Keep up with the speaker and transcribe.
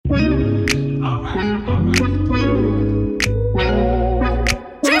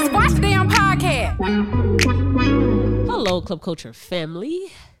Club Culture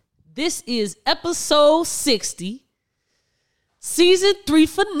family. This is episode 60, season 3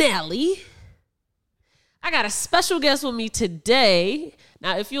 finale. I got a special guest with me today.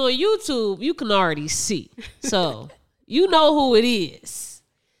 Now, if you're on YouTube, you can already see. So, you know who it is.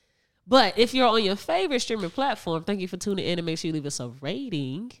 But if you're on your favorite streaming platform, thank you for tuning in and make sure you leave us a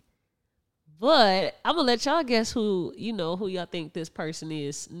rating. But I'm going to let y'all guess who y'all think this person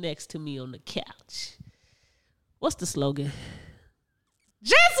is next to me on the couch. What's the slogan?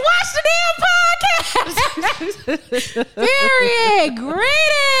 Just watch the damn podcast. Period.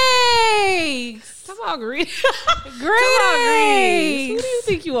 Greetings. Come on, greetings. Greetings. Who do you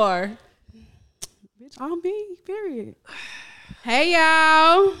think you are? Bitch, I'm me. Period. Hey,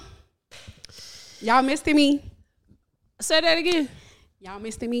 y'all. Y'all missed me. Say that again. Y'all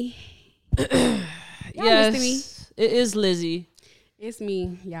missed me. Yes, missed me. It is Lizzie. It's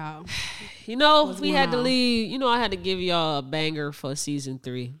me, y'all. We had to leave. I had to give y'all a banger for season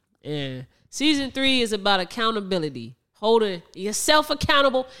 3. And season 3 is about accountability. Holding yourself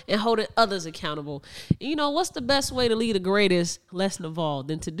accountable and holding others accountable. And what's the best way to lead the greatest lesson of all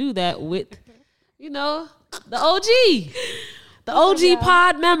than to do that with, the OG. The OG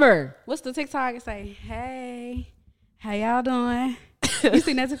pod member. What's the TikTok say? Hey, how y'all doing? You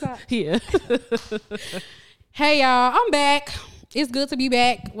seen that TikTok? Yeah. Hey, y'all. I'm back. It's good to be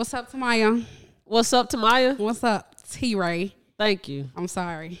back. What's up, Tamaya? What's up, Tamaya? What's up, T-Ray? Thank you. I'm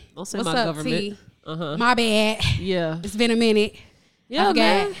sorry. Don't say What's my up, government. T? Uh-huh. My bad. Yeah. It's been a minute. Yeah,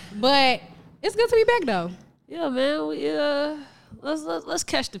 man. But it's good to be back, though. Yeah, man. Let's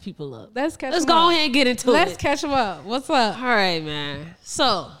catch the people up. Let's go ahead and get into it. Let's catch them up. What's up? All right, man.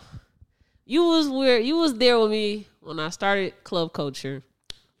 So, you was there with me when I started Club Culture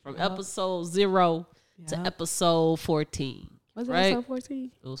from episode 0 to episode 14. Was it right? episode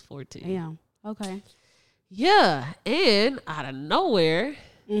 14? It was 14. Damn. Okay. Yeah, and out of nowhere,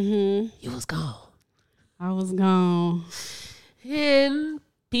 you was gone. I was gone. And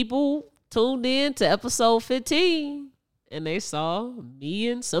people tuned in to episode 15, and they saw me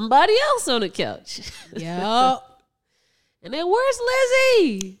and somebody else on the couch. Yup. And then, where's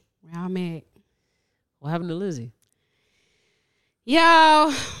Lizzie? Where I'm at. What happened to Lizzie?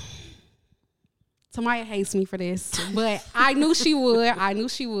 Yo, Tamaya hates me for this, but I knew she would.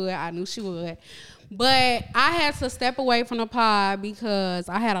 But I had to step away from the pod because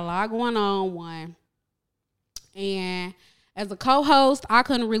I had a lot going on, one. And as a co-host, I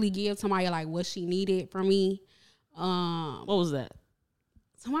couldn't really give Tamaya like what she needed from me. What was that?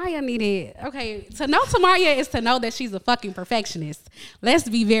 Tamaya needed, to know Tamaya is to know that she's a fucking perfectionist. Let's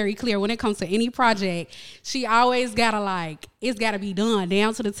be very clear. When it comes to any project, she always gotta it's gotta be done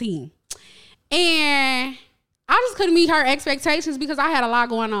down to the T. And I just couldn't meet her expectations because I had a lot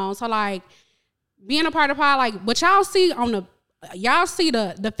going on. So being a part of the pod, what y'all see y'all see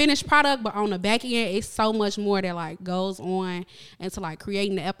the finished product, but on the back end, it's so much more that goes on into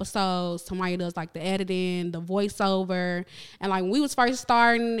creating the episodes. Tamaya does the editing, the voiceover, and when we was first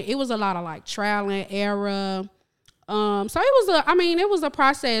starting, it was a lot of trial and error. So it was a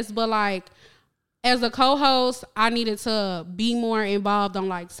process, but as a co-host, I needed to be more involved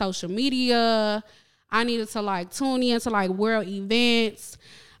on social media. I needed to tune in to world events.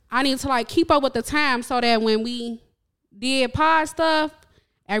 I needed to keep up with the time so that when we did pod stuff,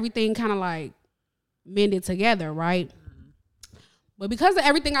 everything kind of mended together, right? But because of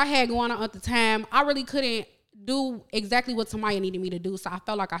everything I had going on at the time, I really couldn't do exactly what Tamaya needed me to do. So I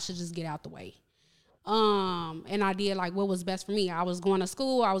felt like I should just get out the way. And I did what was best for me. I was going to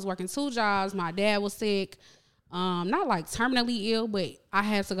school. I was working 2 jobs. My dad was sick. Not terminally ill, but I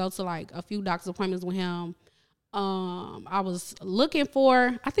had to go to a few doctor's appointments with him. I was looking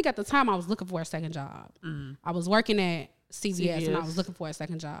for, I think at the time I was looking for a second job. I was working at CVS and I was looking for a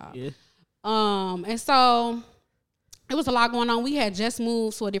second job. Yeah. And so it was a lot going on. We had just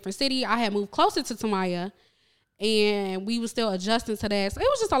moved to a different city. I had moved closer to Tamaya and we were still adjusting to that. So it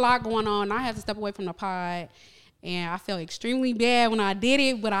was just a lot going on. I had to step away from the pod and I felt extremely bad when I did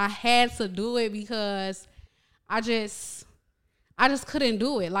it, but I had to do it because I just couldn't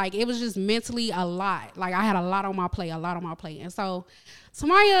do it. It was just mentally a lot. I had a lot on my plate. And so,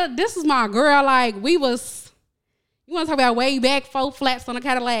 Tamaya, this is my girl. You want to talk about way back, 4 flats on a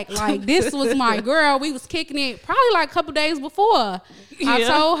Cadillac. This was my girl. We was kicking it probably a couple days before. Yeah. I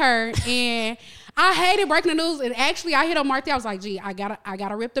told her. And I hated breaking the news. And actually, I hit on Martha. I was like, gee, I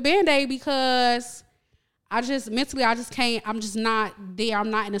gotta rip the Band-Aid because I just can't. I'm just not there. I'm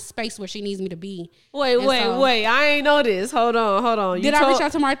not in a space where she needs me to be. Wait. I ain't know this. Hold on. Did I reach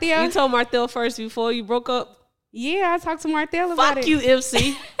out to Marthel? You told Marthel first before you broke up? Yeah, I talked to Marthel about it. Fuck you,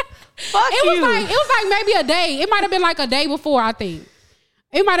 MC. Fuck it you. was like maybe a day. It might have been like a day before, I think.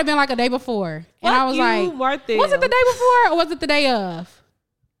 It might have been like a day before. And I was like, Martha. Was it the day before or was it the day of?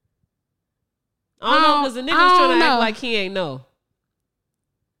 I don't know, because the nigga was trying to act like he ain't know.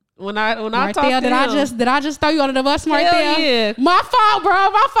 When I talked to him, did I just throw you under the bus, Martha? Yeah. My fault, bro.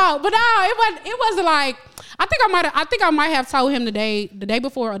 My fault. But no, it wasn't like. I think I might have told him the day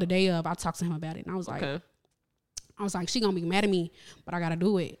before or the day of. I talked to him about it, and I was like, she gonna be mad at me, but I gotta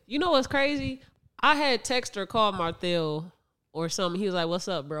do it. You know what's crazy? I had texted or called Marthel or something. He was like, "What's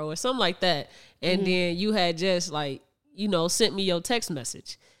up, bro?" or something like that, and then you had just like, sent me your text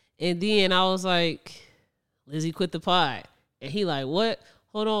message, and then I was like, "Lizzie quit the pod," and he like, "What?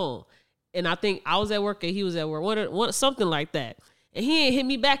 Hold on." And I think I was at work and he was at work, something like that. And he ain't hit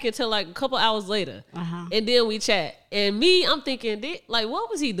me back until like a couple hours later. And then we chat. And I'm thinking, like, what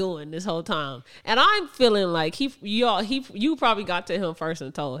was he doing this whole time? And I'm feeling like you probably got to him first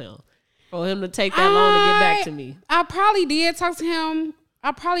and told him for him to take that long to get back to me. I probably did talk to him.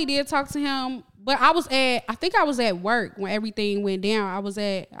 But I think I was at work when everything went down. I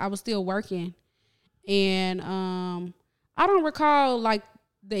was still working. And I don't recall like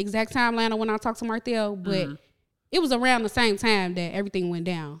the exact timeline of when I talked to Marthel, but it was around the same time that everything went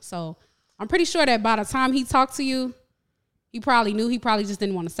down. So I'm pretty sure that by the time he talked to you, he probably knew. He probably just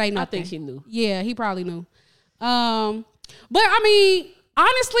didn't want to say nothing. I think he knew. Yeah, he probably knew. But I mean,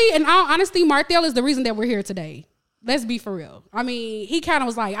 honestly, Marthel is the reason that we're here today. Let's be for real. I mean, he kind of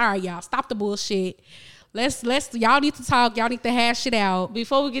was like, all right, y'all, stop the bullshit. Y'all need to talk. Y'all need to hash it out.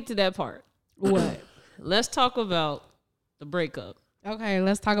 Before we get to that part. What? Let's talk about the breakup. Okay,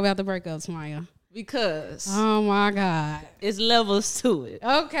 let's talk about the breakup, Tamaya. Because oh my God, it's levels to it.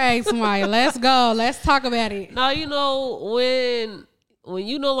 Okay, Tamaya, let's go. Let's talk about it. Now, when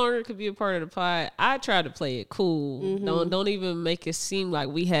you no longer could be a part of the pod, I try to play it cool. Don't even make it seem like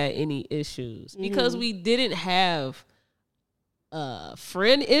we had any issues because we didn't have a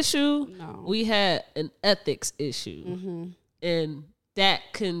friend issue. No. We had an ethics issue, and that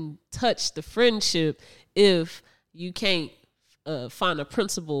can touch the friendship if you can't find a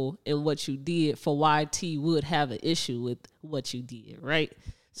principle in what you did for why T would have an issue with what you did, right?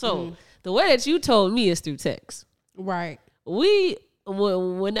 So the way that you told me is through text. Right. When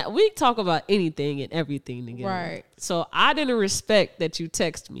we talk about anything and everything together. Right. So I didn't respect that you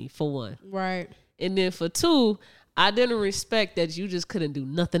text me, for one. Right. And then for two, I didn't respect that you just couldn't do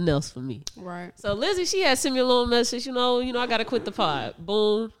nothing else for me. Right. So Lizzie, she had sent me a little message, I got to quit the pod.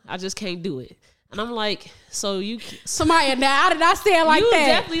 Boom. I just can't do it. And I'm like, so Samaya, now I did not say it like you that. You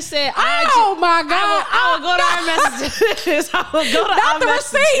definitely said, oh my God. I will go to our messages. I will go to not the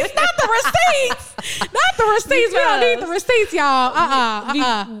receipts. Not the receipts. Not the receipts. We don't need the receipts, y'all.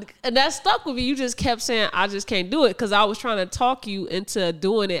 And that stuck with me. You just kept saying, I just can't do it. Because I was trying to talk you into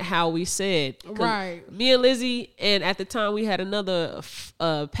doing it how we said. Right. Me and Lizzie, and at the time we had another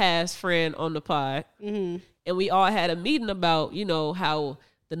past friend on the pod. And we all had a meeting about, how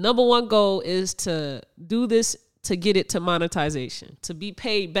the number one goal is to do this to get it to monetization, to be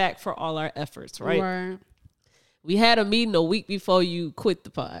paid back for all our efforts, right? Right. We had a meeting a week before you quit the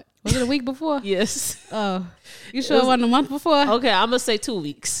pod. Was it a week before? Yes. Oh, you sure it wasn't a month before? Okay, I'm gonna say 2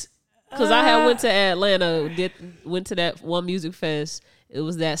 weeks because I had went to Atlanta, went to that one music fest. It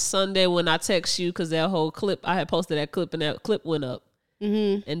was that Sunday when I text you because that whole clip I had posted that clip and that clip went up.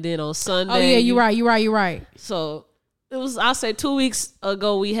 And then on Sunday, oh yeah, you're right. So. It was, I'll say 2 weeks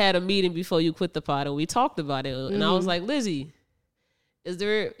ago, we had a meeting before you quit the pod and we talked about it. And I was like, Lizzie, is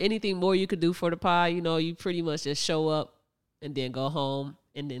there anything more you could do for the pod? You pretty much just show up and then go home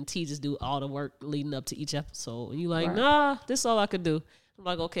and then T just do all the work leading up to each episode. And you like, right. Nah, this is all I could do. I'm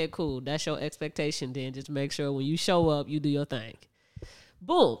like, okay, cool. That's your expectation then. Just make sure when you show up, you do your thing.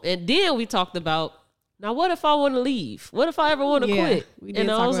 Boom. And then we talked about, now what if I want to leave? What if I ever want to quit? And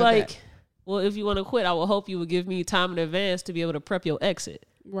I was like... That. Well, if you want to quit, I will hope you would give me time in advance to be able to prep your exit.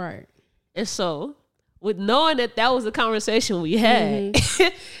 Right. And so, with knowing that was the conversation we had,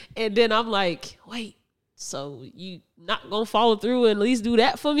 and then I'm like, wait, so you not going to follow through and at least do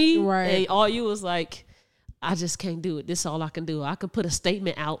that for me? Right. And all you was like, I just can't do it. This is all I can do. I could put a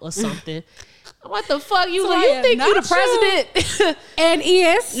statement out or something. What the fuck? You think you the president? And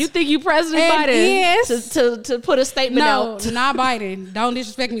is. You think you President Biden to put a statement out? No, not Biden. Don't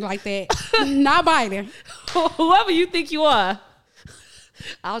disrespect me like that. Not Biden. Whoever you think you are,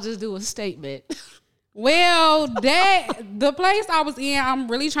 I'll just do a statement. Well, the place I was in, I'm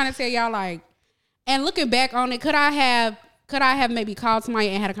really trying to tell y'all, like, and looking back on it, could I have maybe called somebody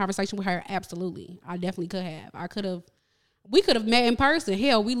and had a conversation with her? Absolutely. I definitely could have. We could have met in person.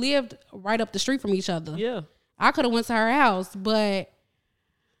 Hell, we lived right up the street from each other. Yeah. I could have went to her house, but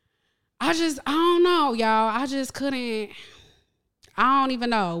I don't know, y'all. I just couldn't. I don't even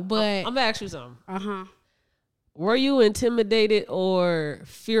know. But I'm gonna ask you something. Uh-huh. Were you intimidated or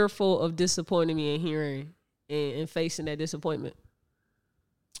fearful of disappointing me and hearing and facing that disappointment?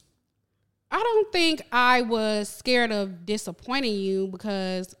 I don't think I was scared of disappointing you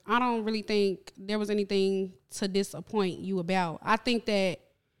because I don't really think there was anything to disappoint you about. I think that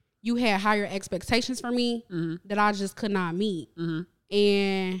you had higher expectations for me that I just could not meet.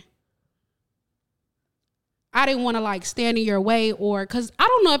 And I didn't want to like stand in your way because I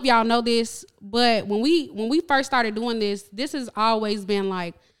don't know if y'all know this, but when we first started doing this has always been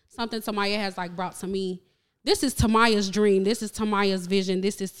like something Tamaya has like brought to me. This is Tamaya's dream. This is Tamaya's vision.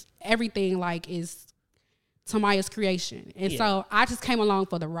 This is everything like is Tamaya's creation. And so I just came along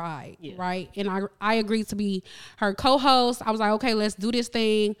for the ride, right? And I agreed to be her co-host. I was like, okay, let's do this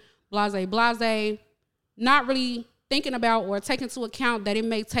thing. Blase. Not really thinking about or taking into account that it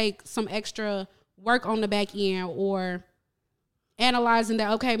may take some extra work on the back end or analyzing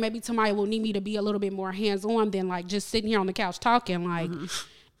that, okay, maybe Tamaya will need me to be a little bit more hands-on than like just sitting here on the couch talking. Like,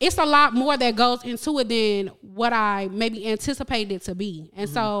 it's a lot more that goes into it than what I maybe anticipated it to be. And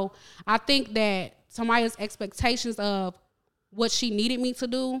so I think that Tamaya's expectations of what she needed me to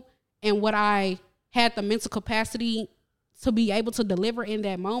do and what I had the mental capacity to be able to deliver in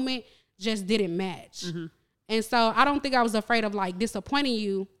that moment just didn't match. And so I don't think I was afraid of like disappointing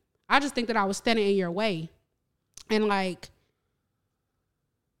you. I just think that I was standing in your way and like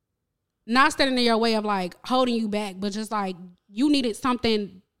not standing in your way of like holding you back, but just like you needed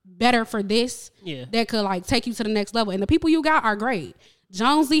something better for this that could like take you to the next level. And the people you got are great.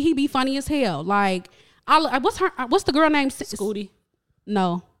 Jonesy, he be funny as hell. Like, what's the girl name? Scooty.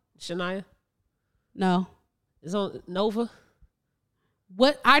 No. Shania. No. Is on Nova.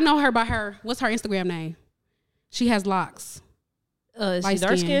 What I know her by her. What's her Instagram name? She has locks. Is she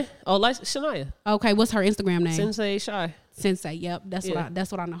dark skin? Oh, like Shania. Okay, what's her Instagram name? Sensei Shy. Sensei, yep. That's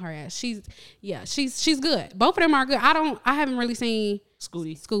what I know her as. She's good. Both of them are good. I haven't really seen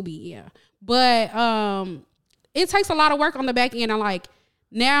Scooby, yeah. But it takes a lot of work on the back end. And like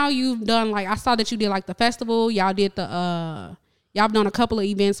now you've done like I saw that you did like the festival. Y'all did the y'all done a couple of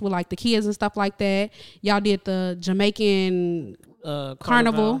events with like the kids and stuff like that. Y'all did the Jamaican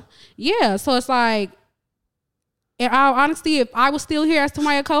carnival. Yeah. So it's like, in all honesty, if I was still here as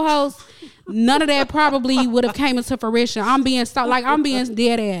Tamaya co-host, none of that probably would have came into fruition. I'm being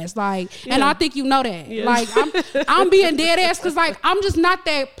dead ass. Like, and I think you know that. Yeah. Like, I'm being dead ass because like I'm just not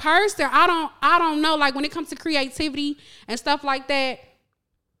that person. I don't know. Like when it comes to creativity and stuff like that,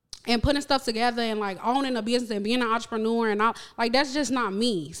 and putting stuff together and like owning a business and being an entrepreneur and all, like that's just not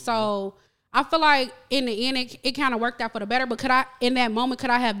me. So I feel like in the end it kind of worked out for the better. But could I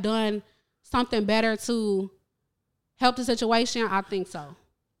have done something better to help the situation? I think so.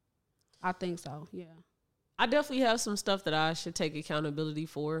 Yeah. I definitely have some stuff that I should take accountability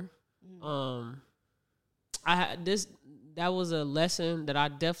for. That was a lesson that I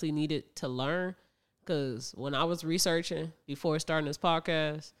definitely needed to learn because when I was researching before starting this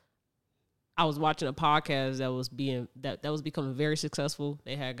podcast, I was watching a podcast that was becoming very successful.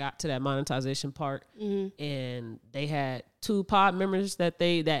 They had got to that monetization part, and they had 2 pod members that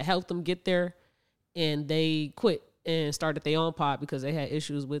helped them get there, and they quit and started their own pod because they had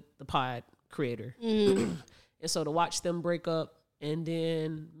issues with the pod creator. And so to watch them break up and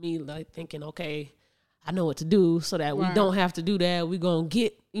then me like thinking, okay, I know what to do so that we don't have to do that. We're going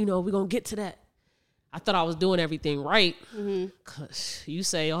to get to that. I thought I was doing everything right. Cause you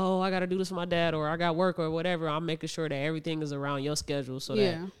say, oh, I got to do this for my dad or I got work or whatever. I'm making sure that everything is around your schedule so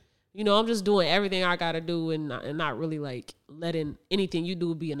that, I'm just doing everything I got to do and not really like letting anything you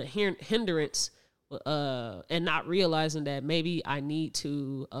do be a hindrance. And not realizing that maybe I need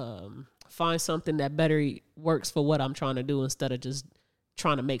to find something that better works for what I'm trying to do instead of just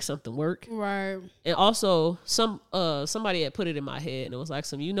trying to make something work. Right. And also, somebody had put it in my head, and it was like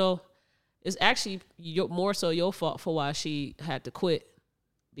it's actually more so your fault for why she had to quit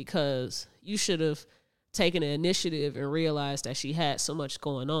because you should have taken the initiative and realized that she had so much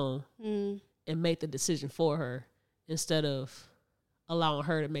going on and made the decision for her instead of allowing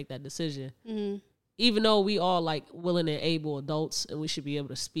her to make that decision. Even though we all like willing and able adults and we should be able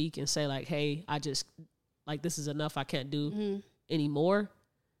to speak and say like, hey, I just like, this is enough. I can't do anymore.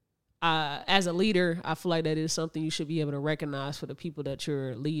 As a leader, I feel like that is something you should be able to recognize for the people that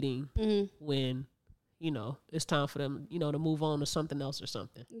you're leading when, it's time for them, to move on to something else or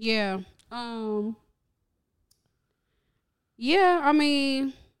something. Yeah. Yeah. I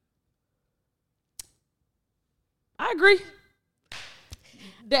mean, I agree.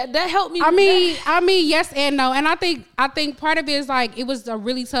 that helped me. I mean, yes and no. And I think part of it is like it was a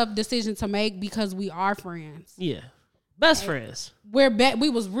really tough decision to make because we are friends. Yeah. Best friends. We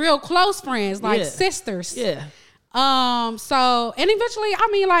was real close friends, like sisters. Yeah. So and eventually, I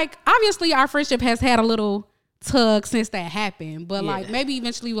mean, like obviously our friendship has had a little tug since that happened, but like maybe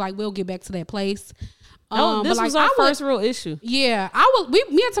eventually like we'll get back to that place. No, this was our first real issue. Yeah, me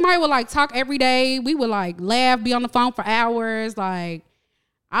and Tamaya would like talk every day. We would like laugh, be on the phone for hours. Like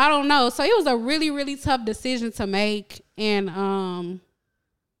I don't know. So it was a really, really tough decision to make, and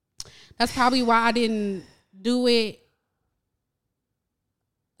that's probably why I didn't do it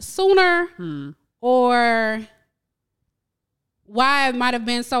sooner, or why it might have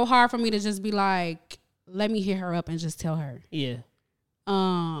been so hard for me to just be like, let me hit her up and just tell her. Yeah.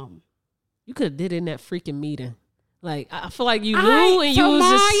 You could have did it in that freaking meeting. Like, I feel like you knew and you was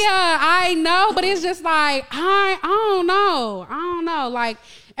just... I know, but it's just like, I don't know. Like,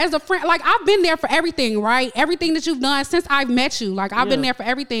 as a friend, like, I've been there for everything, right? Everything that you've done since I've met you. Like, I've been there for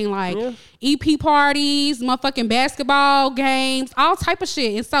everything. Like, EP parties, motherfucking basketball games, all type of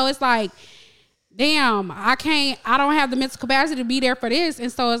shit. And so it's like, damn, I don't have the mental capacity to be there for this.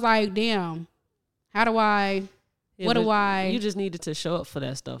 And so it's like, damn, how do I... You just needed to show up for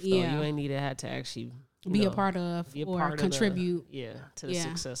that stuff, though. Yeah. You ain't had to actually be a part of or contribute. To the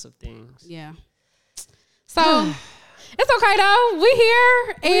success of things. Yeah. So it's okay though. We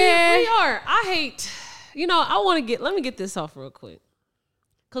here and we are. I hate. Let me get this off real quick,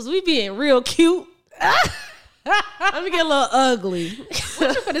 cause we being real cute. Let me get a little ugly.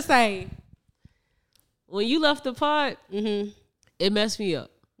 What you gonna say? When you left the pod, it messed me up.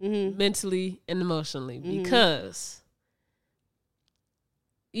 Mentally and emotionally, because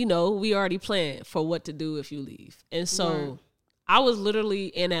we already planned for what to do if you leave. And so I was literally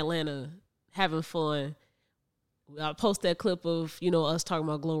in Atlanta having fun. I post that clip of us talking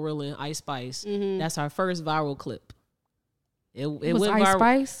about Glorilla and Ice Spice. That's our first viral clip. It was went Ice viral.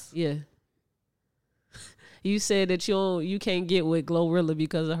 Spice? Yeah. You said that you can't get with Glorilla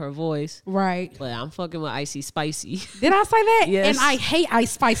because of her voice. Right. But I'm fucking with Icy Spicy. Did I say that? Yes. And I hate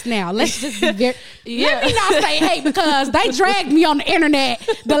Ice Spice now. Let's just be very... Let me not say hate, because they dragged me on the internet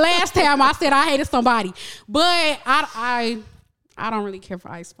the last time I said I hated somebody. But I don't really care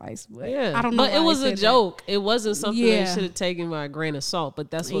for Ice Spice. But I don't know. But it was a joke. It wasn't something that you should have taken by a grain of salt. But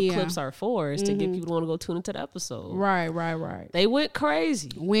that's what clips are for, is to get people to want to go tune into the episode. Right. They went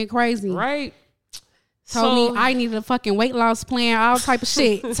crazy. Right. Told me I needed a fucking weight loss plan, all type of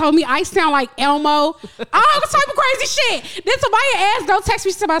shit. Told me I sound like Elmo, all type of crazy shit. Then somebody asked, don't text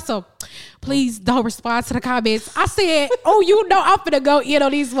me to myself, please don't respond to the comments. I said, I'm finna go in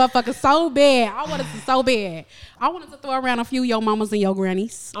on these motherfuckers so bad. I wanted to so bad. I wanted to throw around a few your mamas and your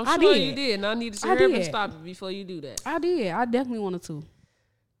grannies. I'm sure you did, and I needed to hear and stop it before you do that. I did. I definitely wanted to.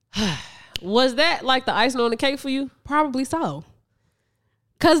 Was that like the icing on the cake for you? Probably so.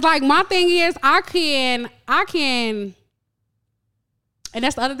 Cause like my thing is I can, and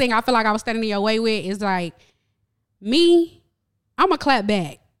that's the other thing I feel like I was standing in your way with, is like me, I'm a clap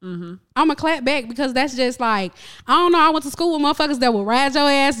back. I'm a clap back, because that's just like, I don't know, I went to school with motherfuckers that will ride your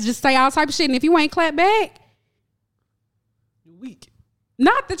ass, just say all type of shit, and if you ain't clap back, you're weak.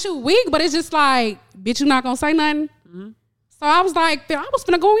 Not that you weak, but it's just like, bitch, you not gonna say nothing. So I was like, I was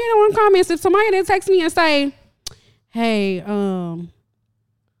finna go in on comments if somebody didn't text me and say, hey,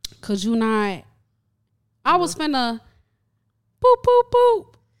 could you not? I was finna boop, boop,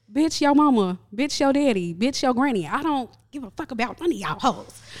 boop. Bitch, your mama. Bitch, your daddy. Bitch, your granny. I don't give a fuck about none of y'all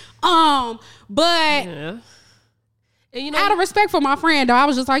hoes. But and out of respect for my friend, though, I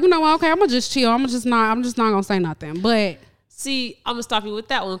was just like, okay, I'm gonna just chill. I'm just not gonna say nothing. But see, I'm gonna stop you with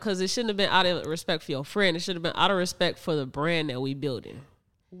that one, because it shouldn't have been out of respect for your friend. It should have been out of respect for the brand that we building.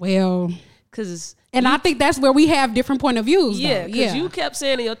 Well, I think that's where we have different point of views. Yeah, because you kept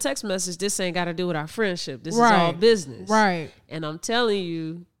saying in your text message, this ain't got to do with our friendship. This is all business. Right. And I'm telling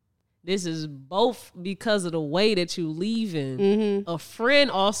you, this is both because of the way that you leaving. A friend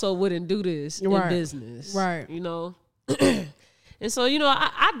also wouldn't do this in business. Right. And so,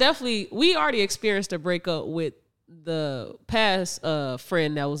 I definitely, we already experienced a breakup with the past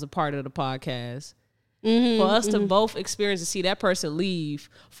friend that was a part of the podcast. For us to both experience and see that person leave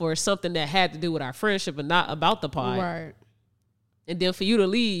for something that had to do with our friendship and not about the pod. Right. And then for you to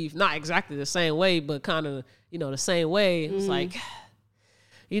leave, not exactly the same way, but kind of, the same way. It was like,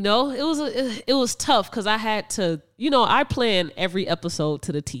 it was tough, because I had to, I plan every episode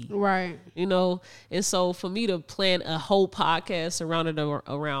to the T. Right. And so for me to plan a whole podcast surrounded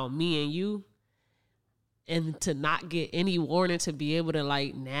around me and you, and to not get any warning, to be able to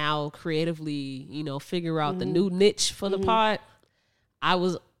like now creatively, figure out the new niche for the pod,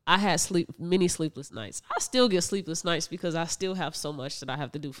 I had many sleepless nights. I still get sleepless nights because I still have so much that I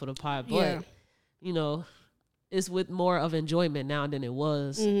have to do for the pod. But you know, it's with more of enjoyment now than it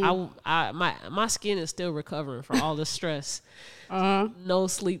was. My skin is still recovering from all the stress. No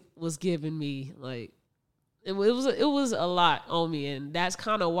sleep was giving me like it was a lot on me, and that's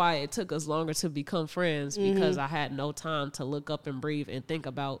kind of why it took us longer to become friends because I had no time to look up and breathe and think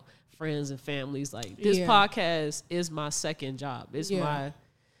about friends and families. Like this podcast is my second job.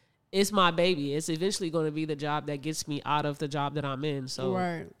 It's my baby. It's eventually going to be the job that gets me out of the job that I'm in. So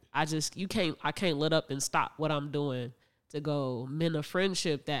I can't let up and stop what I'm doing to go mend a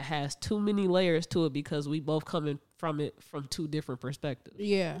friendship that has too many layers to it because we both coming from it from two different perspectives.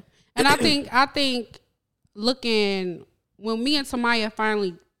 Yeah. And I think looking when me and Tamaya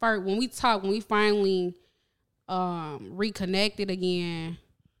finally reconnected again,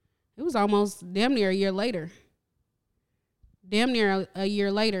 it was almost damn near a year later.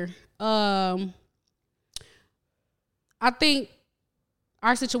 I think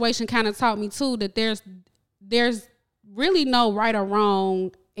our situation kind of taught me too that there's really no right or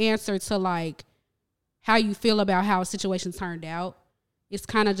wrong answer to like how you feel about how a situation turned out. It's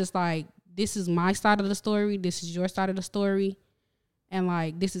kind of just like, this is my side of the story, this is your side of the story, and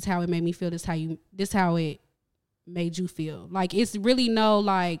like this is how it made me feel, this how it made you feel. Like it's really no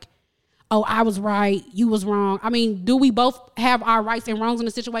like, oh, I was right, you was wrong. I mean, do we both have our rights and wrongs in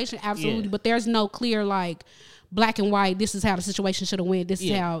the situation? Absolutely. But there's no clear like black and white, this is how the situation should have went, this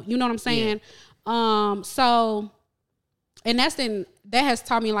is how, you know what I'm saying? So, and that has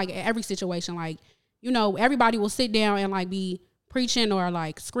taught me like every situation, like, you know, everybody will sit down and like be preaching or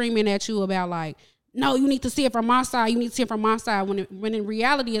like screaming at you about like, no, you need to see it from my side, when in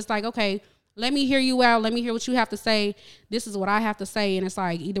reality it's like, okay, let me hear you out, let me hear what you have to say, this is what I have to say, and it's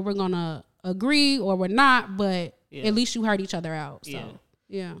like either we're gonna agree or we're not, but at least you heard each other out. So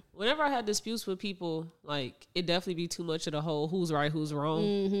whenever I had disputes with people, like it definitely be too much of the whole who's right, who's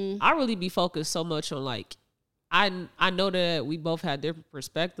wrong. I really be focused so much on like, I know that we both had different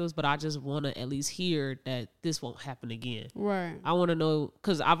perspectives, but I just want to at least hear that this won't happen again. Right. I want to know,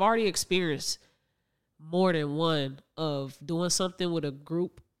 because I've already experienced more than one of doing something with a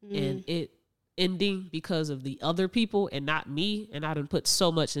group and it ending because of the other people and not me, and I done put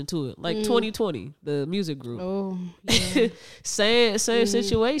so much into it. Like 2020, the music group. Oh, yeah. same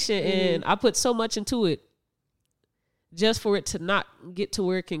situation, and I put so much into it just for it to not get to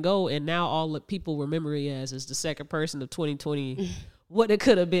where it can go, and now all the people remember it as is the second person of 2020, what it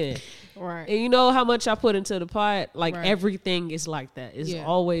could have been. Right. And you know how much I put into the pod? Like everything is like that. It's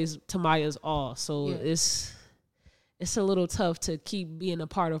always Tamaya's all. So it's a little tough to keep being a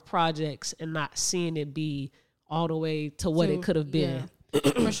part of projects and not seeing it be all the way to what it could have been.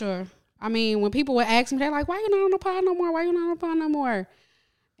 Yeah. For sure. I mean, when people would ask me, they're like, why you not on the pod no more? Why you not on the pod no more?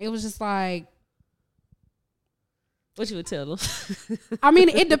 It was just like, what you would tell them? I mean,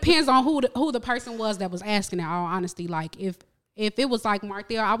 it depends on who the person was that was asking it, all honesty. Like, if it was like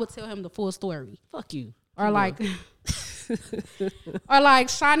Martell, I would tell him the full story. Fuck you. Or like... or like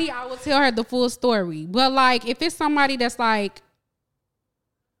Shani, I would tell her the full story. But like if it's somebody that's like,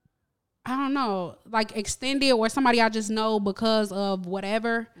 I don't know, like extended or somebody I just know because of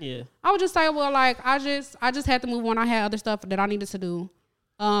whatever, I would just say, well, like I just had to move on. I had other stuff that I needed to do.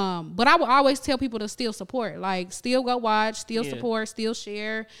 But I would always tell people to still support, like still go watch, still support, still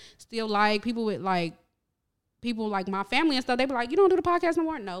share, still like people like my family and stuff, they be like, you don't do the podcast no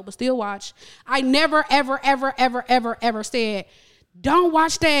more? No, but still watch. I never, ever, ever, ever, ever, ever said, don't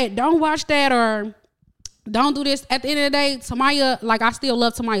watch that, or don't do this. At the end of the day, Tamaya, like I still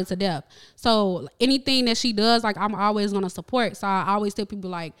love Tamaya to death. So anything that she does, like I'm always going to support. So I always tell people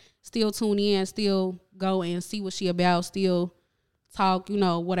like, still tune in, still go and see what she about, still talk, you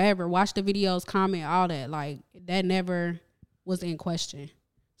know, whatever. Watch the videos, comment, all that. Like that never was in question.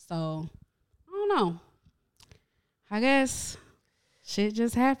 So I don't know. I guess shit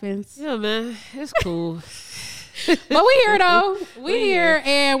just happens. Yeah, man. It's cool. But we here, though. We here,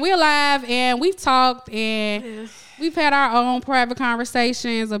 and we alive, and we've talked, and we've had our own private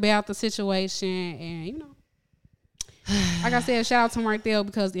conversations about the situation. And, you know, like I said, shout out to Martell,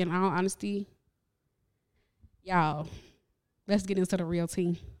 because in all honesty, y'all, let's get into the real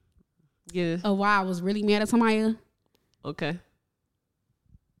tea. Yeah. Of why I was really mad at Tamaya. Okay.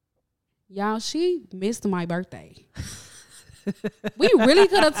 Y'all, she missed my birthday. We really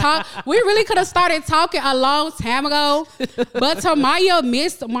could have talked. We really could have started talking a long time ago. But Tamaya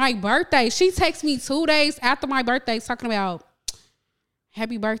missed my birthday. She texted me 2 days after my birthday talking about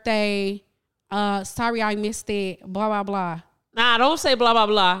happy birthday. Sorry I missed it. Blah, blah, blah. Nah, don't say blah, blah,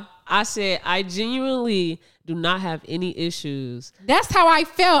 blah. I said I genuinely do not have any issues. That's how I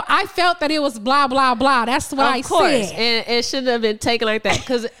felt. I felt that it was blah, blah, blah. That's what I said. And it shouldn't have been taken like that.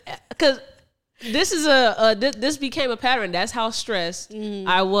 Because this is this became a pattern. That's how stressed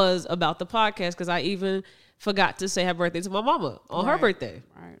I was about the podcast, because I even forgot to say happy birthday to my mama on her birthday.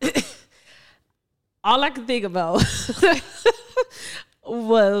 Right. All I could think about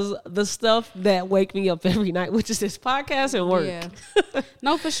was the stuff that wake me up every night, which is this podcast and work. Yeah.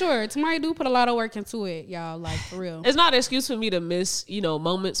 No, for sure. Tamari do put a lot of work into it, y'all. Like, for real. It's not an excuse for me to miss,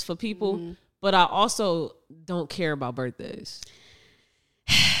 moments for people, but I also don't care about birthdays.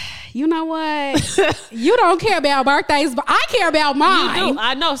 You know what? You don't care about birthdays, but I care about mine. You do.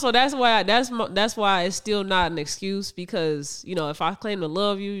 I know. So that's why that's why it's still not an excuse, because if I claim to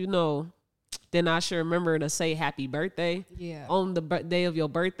love you, then I should remember to say happy birthday on the day of your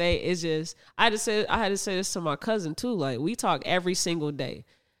birthday. It's just I had to say this to my cousin too. Like, we talk every single day,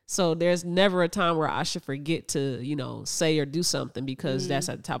 so there's never a time where I should forget to say or do something, because that's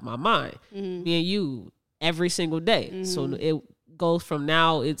at the top of my mind. Me and you every single day. So it goes from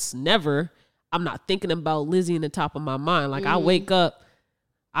now, it's never. I'm not thinking about Lizzie in the top of my mind. Like, I wake up,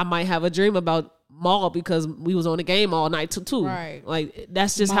 I might have a dream about Maul because we was on the game all night too. Right. Like,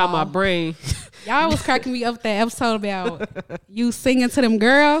 that's just how my brain. Y'all was cracking me up with that episode about you singing to them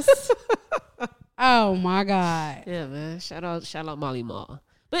girls. Oh my God. Yeah, man. Shout out Molly Maul.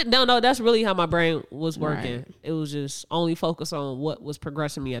 But no, that's really how my brain was working. Right. It was just only focused on what was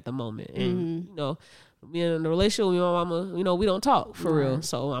progressing me at the moment. And me in the relationship with my mama, we don't talk for real.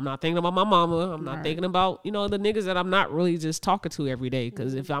 So I'm not thinking about my mama. I'm not thinking about, the niggas that I'm not really just talking to every day.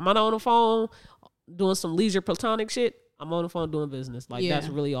 Because if I'm not on the phone doing some leisure platonic shit, I'm on the phone doing business. Like, that's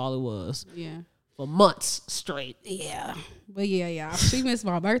really all it was. Yeah. For months straight. Yeah. But yeah. She missed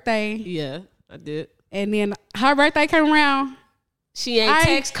my birthday. Yeah, I did. And then her birthday came around. She ain't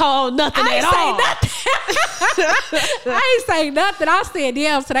text, call, nothing at all. I ain't say nothing. I said,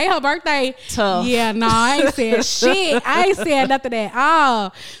 damn, today her birthday. Tough. Yeah, no, I ain't said shit. I ain't said nothing at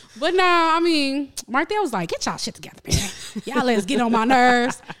all. But no, I mean, Martha was like, get y'all shit together, man. Y'all let's get on my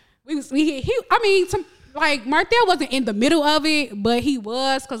nerves. Martell wasn't in the middle of it, but he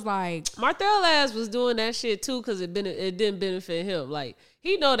was, because like Martell ass was doing that shit too, because it didn't benefit him. Like,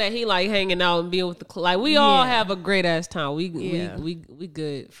 he know that he like hanging out and being with the we all have a great ass time. We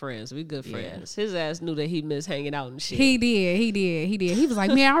good friends. We good friends. His ass knew that he missed hanging out and shit. He did. He was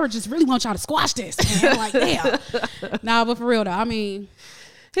like, man, I just really want y'all to squash this. Man. I'm like, damn. Nah, but for real though, I mean.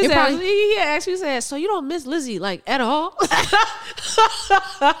 He actually said, so you don't miss Lizzie like at all?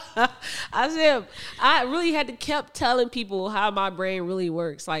 I said, I really had to kept telling people how my brain really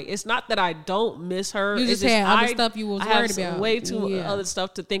works. Like, it's not that I don't miss her. You just had other stuff you was worried about. Way too other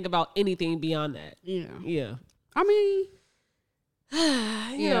stuff to think about anything beyond that. Yeah. I mean,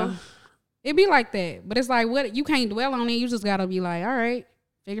 yeah. It be like that. But it's like, what, you can't dwell on it. You just gotta be like, all right,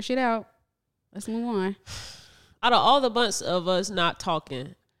 figure shit out. Let's move on. Out of all the bunch of us not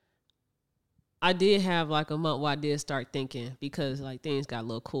talking, I did have like a month where I did start thinking, because like things got a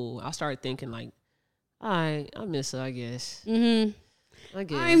little cool. I started thinking like, all right, I miss her, I guess. I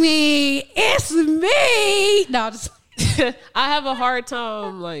guess. I mean, it's me. No, just I have a hard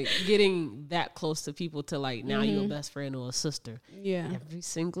time like getting that close to people to like, now you're a best friend or a sister. Yeah. Every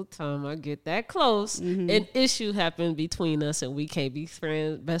single time I get that close, an issue happened between us and we can't be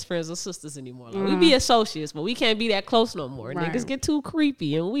best friends or sisters anymore. Like, we be associates, but we can't be that close no more. Right. Niggas get too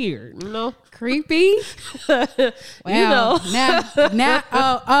creepy and weird, Creepy? Wow. Now,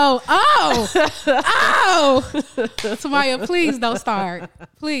 Tamaya, please don't start.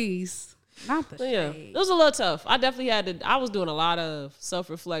 Please. Not the shade. It was a little tough. I definitely I was doing a lot of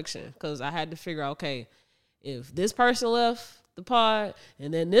self-reflection, because I had to figure out, okay, if this person left the pod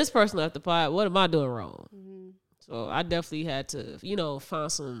and then this person left the pod, what am I doing wrong? So I definitely had to,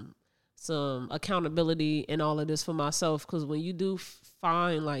 find some accountability in all of this for myself, because when you do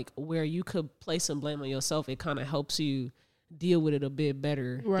find like where you could place some blame on yourself, it kind of helps you deal with it a bit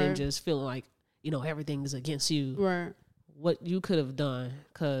better than just feeling like, everything is against you. Right. What you could have done,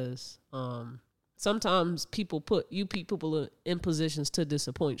 because sometimes people put people in positions to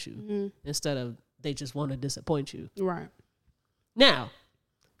disappoint you instead of they just want to disappoint you. Right. Now,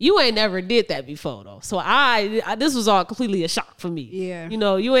 you ain't never did that before though, so I this was all completely a shock for me. Yeah.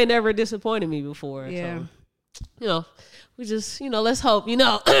 You ain't never disappointed me before. Yeah. So, we just let's hope it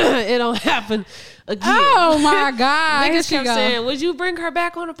don't happen again. Oh my God! Niggas kept saying, "Would you bring her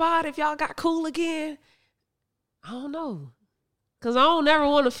back on the pod if y'all got cool again?" I don't know, because I don't ever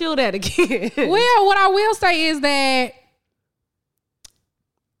want to feel that again. Well, what I will say is that,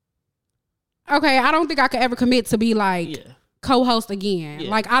 okay, I don't think I could ever commit to be like co-host again. Yeah.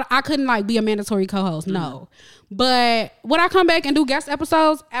 Like I couldn't like be a mandatory co-host. No. But would I come back and do guest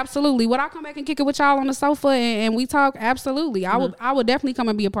episodes? Absolutely. Would I come back and kick it with y'all on the sofa and we talk? Absolutely. I would definitely come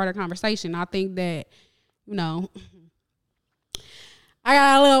and be a part of the conversation. I think that, you know, I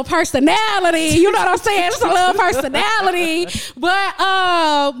got a little personality. You know what I'm saying? Just a little personality. But yeah,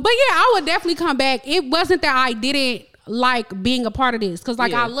 I would definitely come back. It wasn't that I didn't like being a part of this, because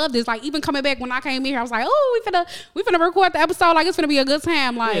like I love this. Like even coming back when I came here, I was like, oh, we finna record the episode. Like it's finna be a good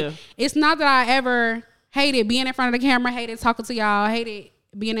time. Like it's not that I ever hated being in front of the camera, hated talking to y'all, hated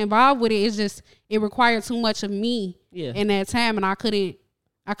being involved with it. It's just it required too much of me in that time, and I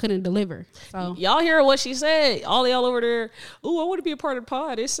couldn't deliver. So y'all hear what she said? All y'all over there. Ooh, I want to be a part of the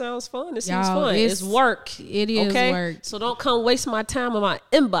pod. It sounds fun. It seems fun. It's work. It is work. So don't come waste my time in my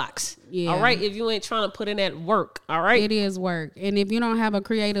inbox. Yeah. All right. If you ain't trying to put in that work. All right. It is work. And if you don't have a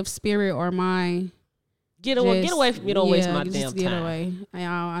creative spirit or mind, get away from me. Don't waste my damn time. Get away. In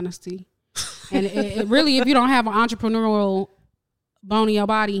all honesty. And it really, if you don't have an entrepreneurial bone in your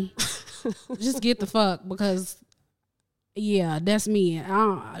body, just get the fuck, because yeah, that's me.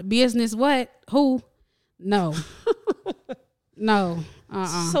 Business what? Who? No. No.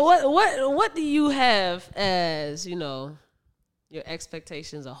 So what do you have as, you know, your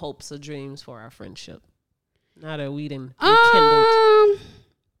expectations or hopes or dreams for our friendship? Now that we done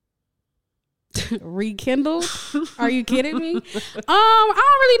rekindled? Are you kidding me? I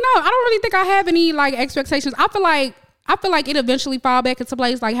don't really know. I don't really think I have any like expectations. I feel like it eventually fall back into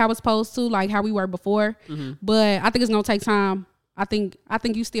place like how it's supposed to, like how we were before. But I think it's gonna take time. I think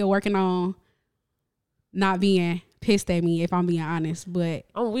you still working on not being pissed at me, if I'm being honest. But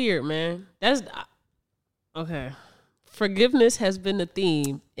I'm weird, man. That's okay. Forgiveness has been the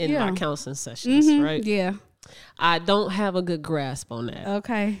theme in my counseling sessions, right? Yeah. I don't have a good grasp on that.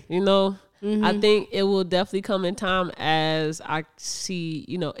 Okay. You know, I think it will definitely come in time as I see,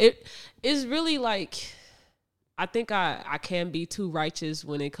 you know, it's really like, I think I can be too righteous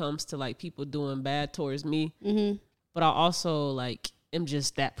when it comes to like people doing bad towards me. But I also like am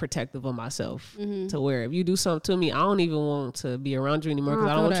just that protective of myself to where if you do something to me, I don't even want to be around you anymore because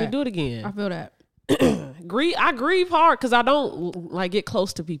I don't want you to do it again. I feel that. I grieve hard because I don't like get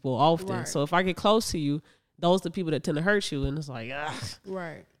close to people often. Right. So if I get close to you, those are the people that tend to hurt you, and it's like,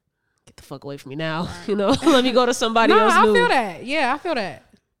 right, get the fuck away from me now. Right. You know, let me go to somebody else. I feel that. Yeah, I feel that.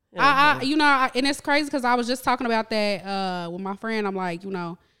 Yeah, I you know, and it's crazy because I was just talking about that with my friend. I'm like, you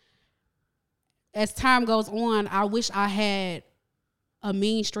know, as time goes on, I wish I had a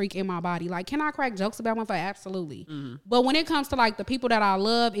mean streak in my body. Like, can I crack jokes about my face? Absolutely. But when it comes to like the people that I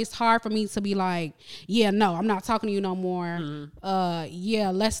love, it's hard for me to be like, yeah, no, I'm not talking to you no more.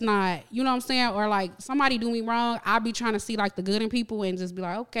 Yeah, let's not, you know what I'm saying? Or like somebody do me wrong, I'll be trying to see like the good in people and just be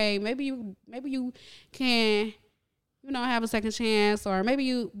like, okay, maybe you can, you know, have a second chance, or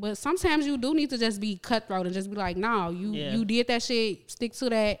but sometimes you do need to just be cutthroat and just be like, no, you did that shit, stick to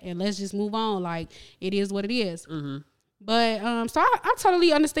that, and let's just move on. Like, it is what it is. But so I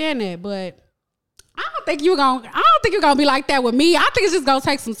totally understand that, but I don't think you're gonna be like that with me. I think it's just gonna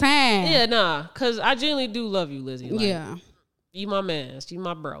take some time. Yeah, nah, cause I genuinely do love you, Lizzie. Like, yeah, you my man, you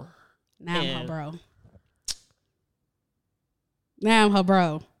my bro. Now I'm her bro. Now I'm her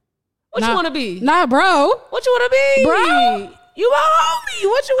bro. What you want to be? Nah, bro. What you want to be, bro? You my homie.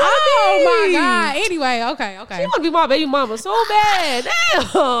 What you want to be? Oh my god. Anyway, okay. She want to be my baby mama so bad.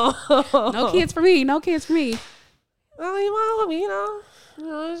 Damn. No kids for me. Well, you my homie, you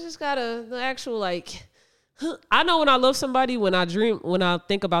know, it's just gotta the actual like. I know when I love somebody, when I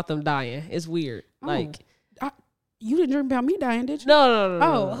think about them dying, it's weird. Like, you didn't dream about me dying, did you? No.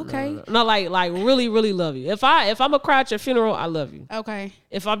 Oh, okay. No, like really, really love you. If I'm gonna cry at your funeral, I love you. Okay.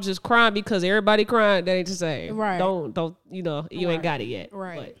 If I'm just crying because everybody crying, that ain't the same. Right. Don't you know? You ain't got it yet.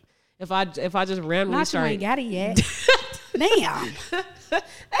 Right. But if I just randomly you ain't got it yet. Damn.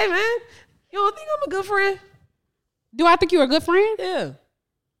 Hey man, you don't think I'm a good friend? Do I think you're a good friend? Yeah.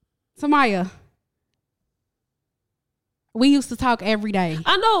 Samaya, we used to talk every day.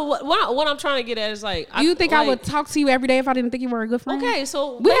 I know what I'm trying to get at is like. You think I would talk to you every day if I didn't think you were a good friend? Okay,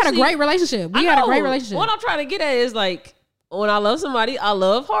 so we had a great relationship. What I'm trying to get at is like, when I love somebody, I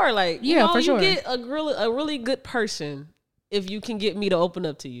love hard. Like, you know, for sure. You get a really good person if you can get me to open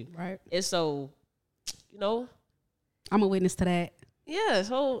up to you. Right. And so, you know, I'm a witness to that. Yeah.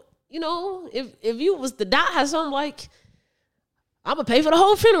 So, you know, if you was to die, something like, I'm gonna pay for the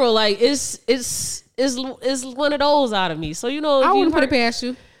whole funeral. Like, it's one of those out of me. So, you know, I wouldn't put it past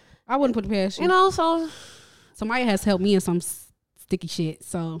you. You know, so somebody has helped me in some sticky shit.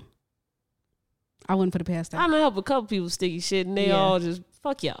 So I wouldn't put it past that. I'm gonna help a couple people sticky shit, and they all just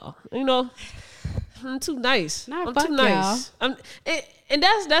fuck y'all. You know, I'm too nice. Nah, I'm fuck too nice. And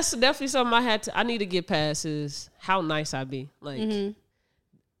that's definitely something I need to get past is how nice I be. Like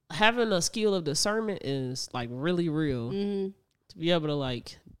having a skill of discernment is like really real. To be able to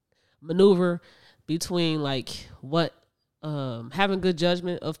like maneuver between like what having good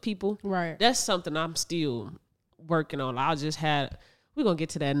judgment of people. Right. That's something I'm still working on. We're going to get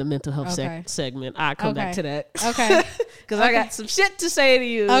to that in the mental health segment. I'll come back to that. Okay. Because I got some shit to say to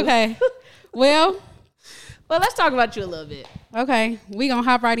you. Okay. Well, let's talk about you a little bit. Okay. We going to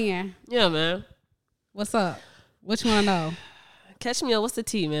hop right in. Yeah, man. What's up? What you want to know? Catch me up. What's the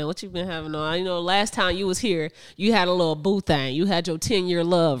tea, man? What you been having on? You know, last time you was here, you had a little boo thing. You had your 10-year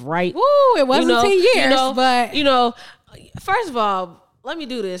love, right? Woo, it wasn't 10 years, but... You know, first of all, let me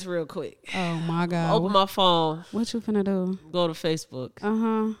do this real quick. Oh, my God. Open my phone. What you finna do? Go to Facebook. Uh-huh.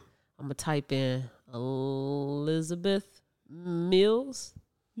 I'm going to type in Elizabeth Mills.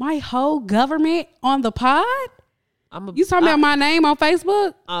 My whole government on the pod? You talking about my name on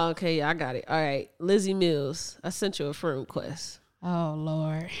Facebook? Oh, okay, yeah, I got it. All right. Lizzie Mills. I sent you a friend request. Oh,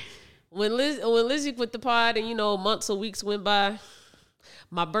 Lord. When Lizzie quit the pod and, you know, months or weeks went by,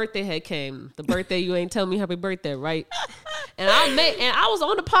 my birthday had came. The birthday you ain't tell me happy birthday, right? And I was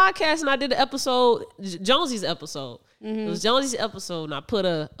on the podcast and I did the episode, Jonesy's episode. It was Jonesy's episode, and I put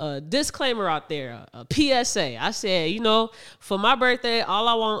a disclaimer out there, a PSA. I said, you know, for my birthday, all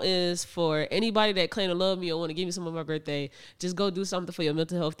I want is for anybody that claim to love me or want to give me some of my birthday, just go do something for your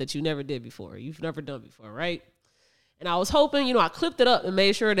mental health that you never did before. You've never done before, right? And I was hoping, you know, I clipped it up and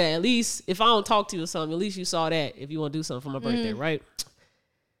made sure that at least if I don't talk to you or something, at least you saw that if you want to do something for my birthday, right?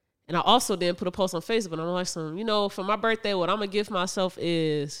 And I also then put a post on Facebook, and I'm like, you know, for my birthday, what I'm going to give myself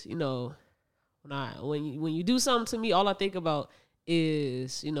is, you know, when you do something to me, all I think about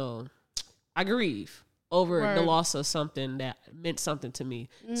is, you know, I grieve over the loss of something that meant something to me.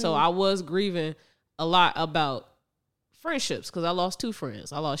 So I was grieving a lot about friendships because I lost 2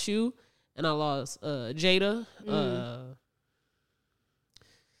 friends. I lost you and I lost Jada.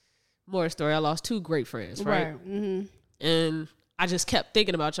 More story. I lost 2 great friends, right? And I just kept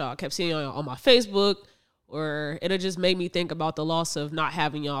thinking about y'all. I kept seeing y'all on my Facebook. Or it just made me think about the loss of not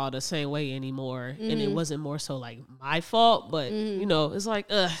having y'all the same way anymore. And it wasn't more so like my fault, but you know, it's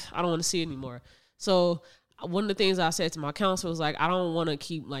like, I don't want to see it anymore. So one of the things I said to my counselor was like, I don't want to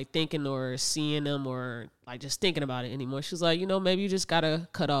keep like thinking or seeing them or like just thinking about it anymore. She's like, you know, maybe you just got to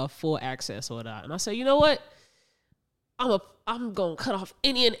cut off full access or that. And I said, you know what? I'm going to cut off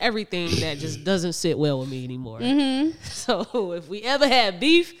any and everything that just doesn't sit well with me anymore. So if we ever had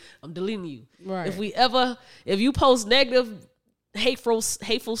beef, I'm deleting you. Right. If you post negative, hateful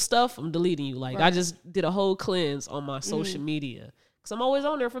stuff, I'm deleting you. Like I just did a whole cleanse on my social media because I'm always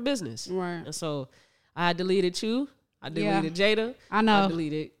on there for business. Right. And so I deleted you. I deleted Jada. I know. I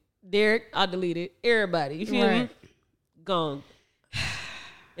deleted Derek. I deleted everybody. You feel me? Gone.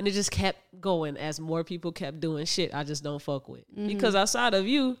 And it just kept going as more people kept doing shit I just don't fuck with. Because outside of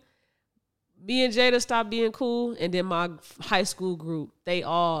you, me and Jada stopped being cool. And then my high school group, they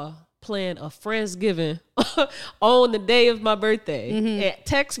all planned a Friendsgiving on the day of my birthday. And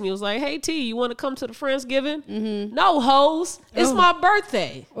text me, was like, hey, T, you want to come to the Friendsgiving? No, hoes. It's my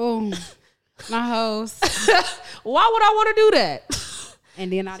birthday. Oh, my hoes. Why would I want to do that?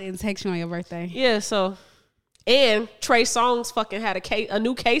 And then I didn't text you on your birthday. Yeah, so... And Trey Songz fucking had a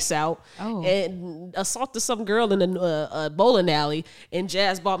new case out and assaulted some girl in a bowling alley. And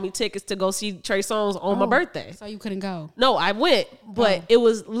Jazz bought me tickets to go see Trey Songz on my birthday. So you couldn't go? No, I went. But it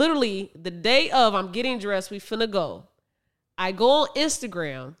was literally the day of I'm getting dressed. We finna go. I go on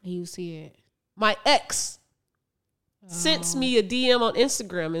Instagram. And you see it. My ex sends me a DM on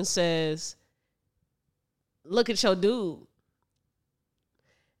Instagram and says, look at your dude.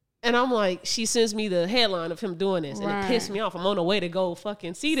 And I'm like, she sends me the headline of him doing this. And it pissed me off. I'm on the way to go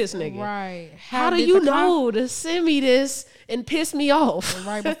fucking see this nigga. Right. How do you know to send me this and piss me off?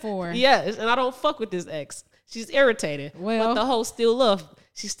 Right before. Yes. And I don't fuck with this ex. She's irritated. But the hoe still love.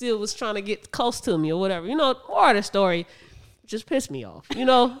 She still was trying to get close to me or whatever. You know, more of the story just pissed me off. You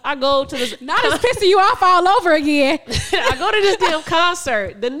know, I go to this. Not as pissing you off all over again. I go to this damn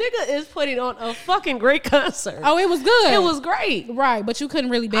concert. The nigga is putting on a fucking great concert. Oh, it was good. It was great. Right, but you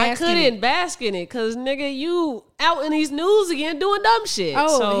couldn't really bask in it. I couldn't bask in it because, nigga, you out in these news again doing dumb shit.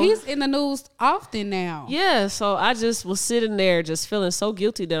 Oh, so, he's in the news often now. Yeah, so I just was sitting there just feeling so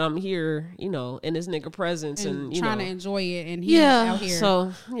guilty that I'm here, you know, in this nigga presence and you trying know, to enjoy it and he's out here.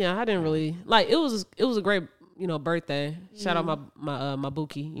 So, yeah, I didn't really, like, it was a great, you know, birthday. Shout out my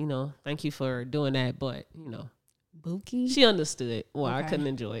Bookie, you know. Thank you for doing that, but, you know. Bookie? She understood why I couldn't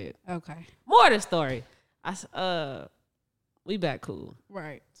enjoy it. Okay. More of the story. We back cool.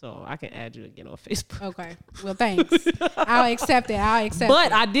 Right. So I can add you again on Facebook. Okay. Well, thanks. I'll accept it.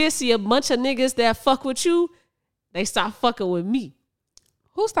 But I did see a bunch of niggas that fuck with you. They stopped fucking with me.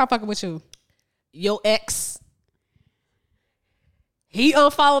 Who stopped fucking with you? Your ex. He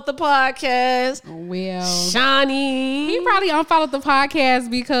unfollowed the podcast. Well, Shawnee. he probably unfollowed the podcast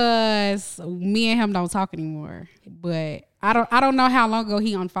because me and him don't talk anymore. But I don't know how long ago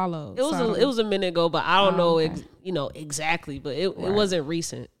he unfollowed. It was a minute ago, but I don't know okay. exactly. But it wasn't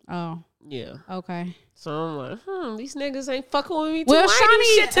recent. Oh, Yeah. okay. So I'm like, these niggas ain't fucking with me too. Well, I ain't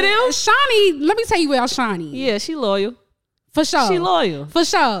do shit to them. Shawnee, let me tell you about Shawnee. Yeah, she loyal. For sure. She loyal. For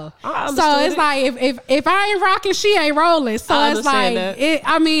sure. I So it's it. like if I ain't rocking, she ain't rolling. So I it's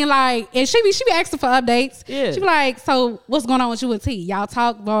like and she be asking for updates. Yeah. She be like, so what's going on with you and T? Y'all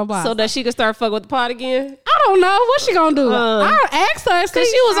talk, blah blah blah. So that she can start fucking with the pod again? I don't know what she gonna do. I asked her Because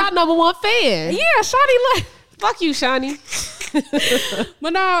she was our number one fan. Yeah, Shawnee like Fuck you, Shawnee.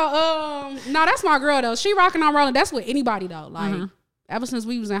 but no, that's my girl though. She rocking on rolling. That's with anybody though. Like ever since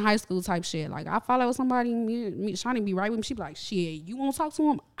we was in high school type shit. Like I follow somebody, me Shawnee be right with me. She be like, shit, you won't talk to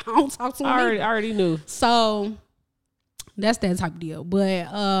him? I don't talk to him. I already knew. So that's that type of deal.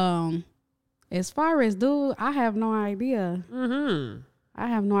 But as far as dude, I have no idea. I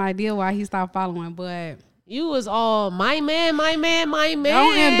have no idea why he stopped following, but you was all my man.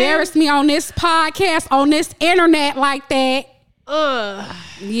 Don't embarrass me on this podcast, on this internet like that.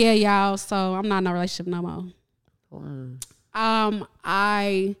 Yeah, y'all. So I'm not in a relationship no more.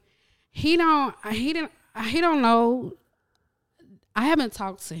 He don't know. I haven't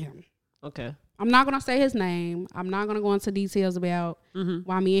talked to him. Okay. I'm not gonna say his name. I'm not gonna go into details about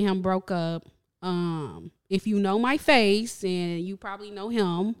why me and him broke up. If you know my face and you probably know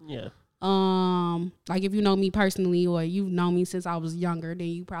him. Yeah. Like if you know me personally or you've known me since I was younger, then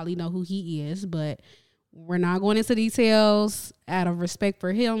you probably know who he is. But we're not going into details out of respect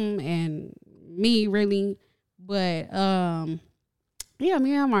for him and me, really. But yeah,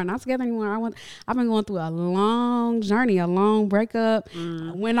 me and him are not together anymore. I've been going through a long journey, a long breakup.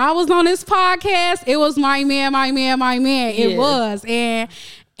 When I was on this podcast, it was my man. It was.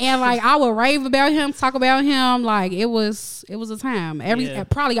 And like I would rave about him, talk about him, like it was a time.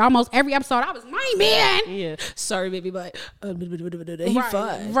 Probably almost every episode I was my man. Yeah. Sorry, baby, but he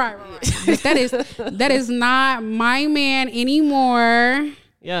fine. Right. that is not my man anymore.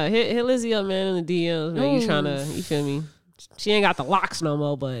 Yeah, hit Lizzie up, man, in the DMs, man. You trying to, you feel me? She ain't got the locks no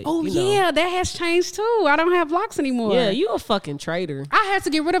more, but yeah, that has changed too. I don't have locks anymore. Yeah, you a fucking traitor. I had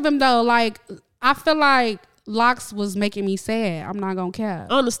to get rid of him though. Like I feel like locks was making me sad. I'm not gonna care.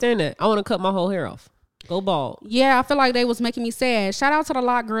 I understand that. I want to cut my whole hair off. Go bald. Yeah, I feel like they was making me sad. Shout out to the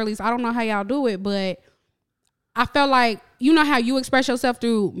lock girlies. I don't know how y'all do it, but I felt like, you know how you express yourself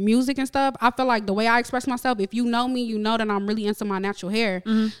through music and stuff? I feel like the way I express myself, if you know me, you know that I'm really into my natural hair.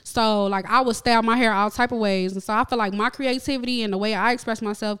 So like I would style my hair all type of ways. And so I feel like my creativity and the way I express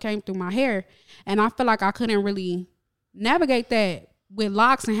myself came through my hair. And I feel like I couldn't really navigate that with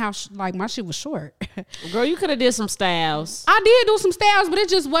locks and how like my shit was short. Girl, you could have did some styles. I did do some styles, but it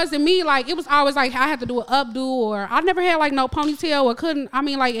just wasn't me. Like it was always like I had to do an updo, or I never had like no ponytail or couldn't. I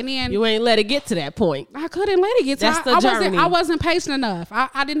mean, like, and then you ain't let it get to that point. I couldn't let it get to. That's the journey. I wasn't patient enough.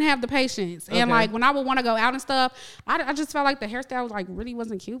 I didn't have the patience, and like when I would want to go out and stuff, I just felt like the hairstyle was like really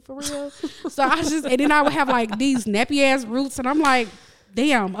wasn't cute for real. So and then I would have like these nappy ass roots, and I'm like,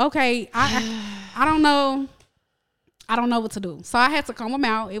 damn, okay, I don't know. I don't know what to do. So I had to comb them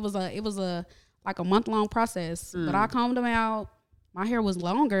out. It was a like a month-long process. But I combed them out. My hair was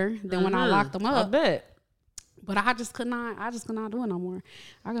longer than when I locked them up. I bet. But I just could not do it no more.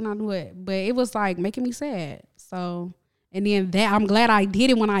 I could not do it. But it was like making me sad. So, and then I'm glad I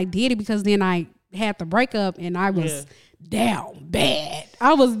did it when I did it, because then I had the breakup and I was down bad.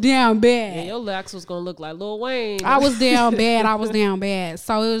 I was down bad. Yeah, your locks was gonna look like Lil Wayne. I was down bad.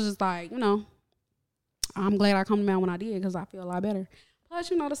 So it was just like, I'm glad I come down when I did, because I feel a lot better. Plus,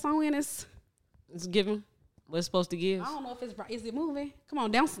 the song in it's giving what it's supposed to give. I don't know if is it moving? Come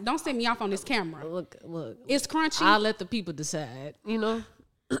on, don't send me off on this camera. Look. It's crunchy. I'll let the people decide.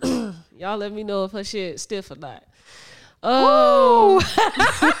 Y'all let me know if her shit stiff or not. Oh,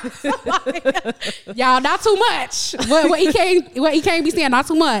 y'all, not too much. What he can't be saying, not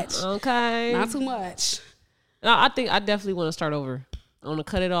too much. Okay, not too much. No, I think I definitely want to start over. I want to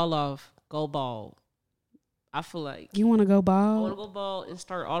cut it all off. Go bald. I feel like you want to go bald. I want to go bald and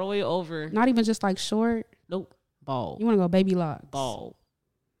start all the way over. Not even just like short. Nope, bald. You want to go baby locks. Bald.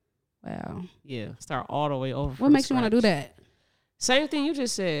 Wow. Yeah, start all the way over. What makes you want to do that? Same thing you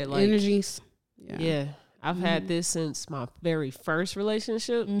just said. Like energies. Yeah. I've had this since my very first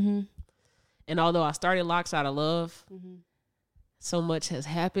relationship. And although I started locks out of love, so much has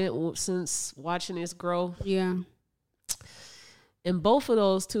happened since watching this grow. Yeah. And both of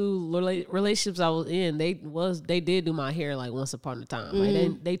those two relationships I was in, they did do my hair like once upon a time.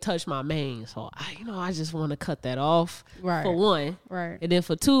 Like they touched my mane, so I just want to cut that off. Right. For one, right. And then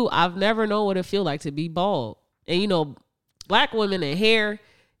for two, I've never known what it feel like to be bald. And black women and hair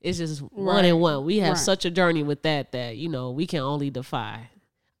is just one and one. We have such a journey with that we can only define.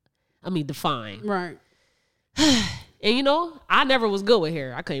 Right. And I never was good with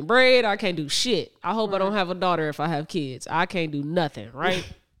hair. I can't braid. I can't do shit. I hope I don't have a daughter if I have kids. I can't do nothing, right?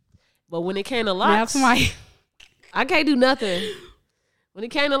 But when it came to locks, I can't do nothing. When it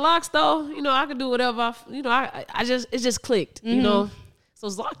came to locks, though, I could do whatever. It just clicked. So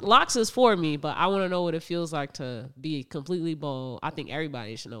locks is for me, but I want to know what it feels like to be completely bald. I think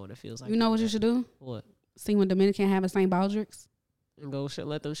everybody should know what it feels like. You know what you should do? What? See when Dominican have the same Baldricks and go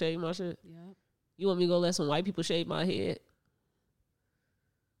let them shave my shit. Yeah. You want me to go let some white people shave my head?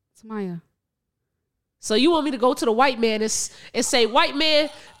 Tamaya. So you want me to go to the white man and say, white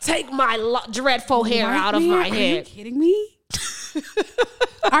man, take my dreadful hair out of my head. Are you kidding me?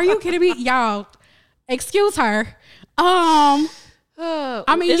 Are you kidding me? Y'all, excuse her. Isn't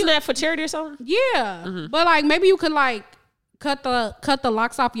that for charity or something? Yeah. Mm-hmm. But like maybe you could like cut the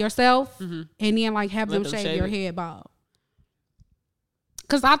locks off yourself and then like have them shave your head bald.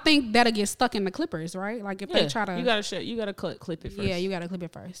 Cause I think that'll get stuck in the clippers, right? Like if they try to, you gotta clip it first. Yeah, you gotta clip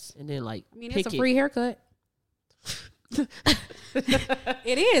it first, and then it's a free haircut.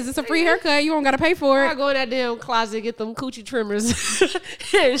 It is. It's a free haircut. You don't gotta pay for it. I go in that damn closet, get them coochie trimmers,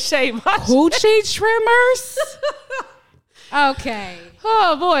 and shave my coochie trimmers. Okay.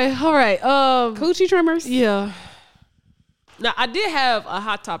 Oh boy. All right. Coochie trimmers. Yeah. Now I did have a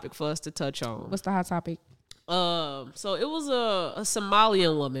hot topic for us to touch on. What's the hot topic? So it was a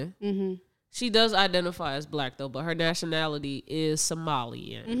Somalian woman. Mm-hmm. She does identify as black though, but her nationality is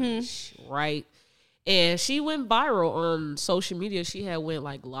Somalian, right? And she went viral on social media. She had went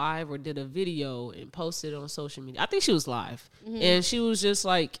like live or did a video and posted it on social media. I think she was live, and she was just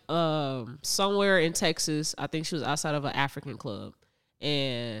like somewhere in Texas. I think she was outside of an African club,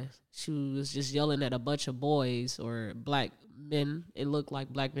 and she was just yelling at a bunch of boys or black men. It looked like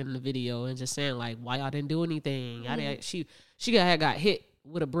black men in the video, and just saying like, "Why y'all didn't do anything?" She got hit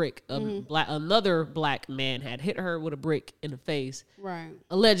with a brick. Another black man had hit her with a brick in the face, right?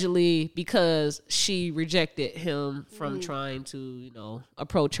 Allegedly because she rejected him from trying to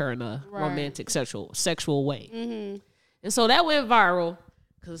approach her in a romantic sexual way, and so that went viral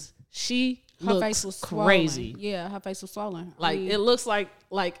because her face was crazy. Swollen. Yeah, her face was swollen. It looks like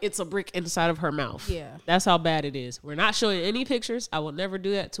it's a brick inside of her mouth. Yeah. That's how bad it is. We're not showing any pictures. I will never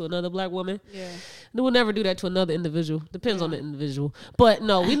do that to another black woman. Yeah. We will never do that to another individual. Depends on the individual. But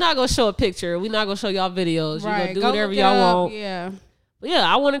no, we're not going to show a picture. We're not going to show y'all videos. You're going to do whatever y'all want. Yeah. But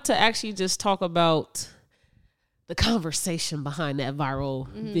yeah, I wanted to actually just talk about the conversation behind that viral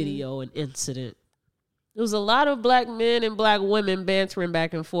video and incident. There was a lot of black men and black women bantering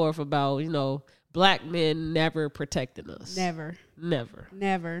back and forth about, black men never protecting us. Never.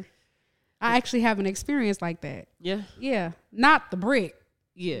 I Yeah. actually have an experience like that. Yeah? Yeah. Not the brick.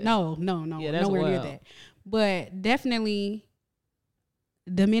 Yeah. No. Yeah, that's nowhere near wild. that. But definitely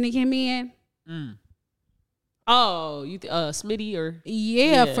Dominican men. Mm. Oh, you Smitty or?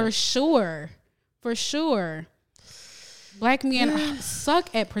 Yeah, for sure. For sure. Black men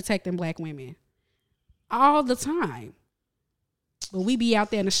suck at protecting black women. All the time. But we be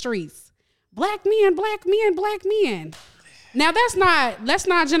out there in the streets. Black men. Now let's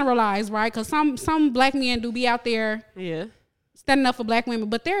not generalize, right? Because some black men do be out there standing up for black women.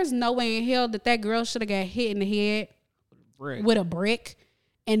 But there's no way in hell that girl should have got hit in the head with a brick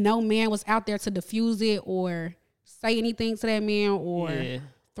and no man was out there to defuse it or say anything to that man or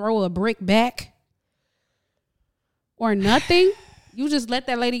throw a brick back or nothing. You just let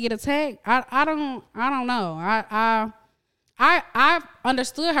that lady get attacked. I don't know. I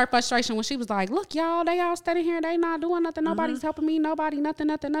understood her frustration when she was like, "Look, y'all, they all standing here. They not doing nothing. Nobody's helping me. Nobody, nothing.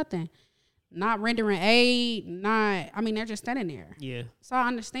 Not rendering aid. They're just standing there." Yeah. So I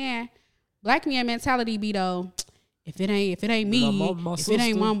understand. Black man mentality be though, if it ain't me, my if sister. it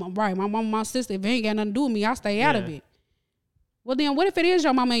ain't my mama, my sister, if it ain't got nothing to do with me, I stay out of it. Well, then what if it is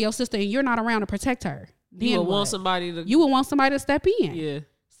your mama and your sister and you're not around to protect her? You would want somebody to step in. Yeah.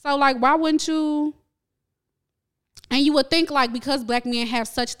 So why wouldn't you? And you would think because black men have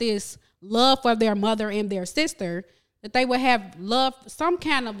such this love for their mother and their sister that they would have some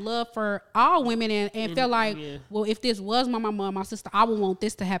kind of love for all women and feel like, well, if this was my mama or my sister, I would want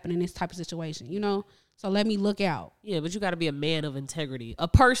this to happen in this type of situation, So let me look out. Yeah, but you got to be a man of integrity, a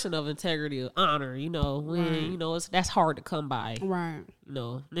person of integrity, honor. You know, when that's hard to come by. Right. You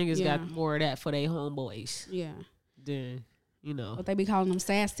know, niggas got more of that for their homeboys. Yeah. Then But they be calling them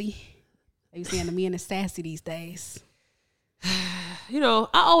sassy. They be saying the men is sassy these days. I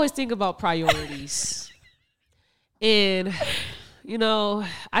always think about priorities. And,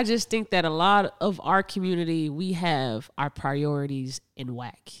 I just think that a lot of our community, we have our priorities in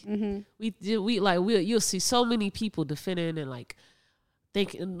whack. Mm-hmm. You'll see so many people defending and like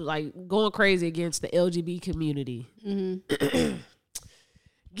thinking, like going crazy against the LGBT community. Mm-hmm.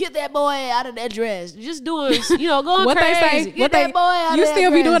 Get that boy out of that dress. Just doing, going what crazy. They say, Get that boy out of that dress. You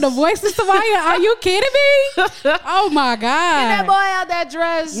still be doing the voices, Samaya? Are you kidding me? Oh, my God. Get that boy out that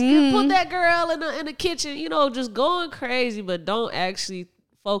dress. Put that girl in the kitchen. Just going crazy, but don't actually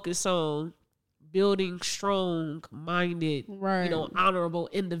focus on building strong-minded, honorable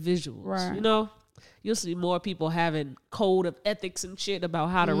individuals. Right. You'll see more people having code of ethics and shit about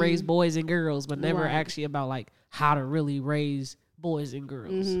how to raise boys and girls, but never actually about, like, how to really raise boys and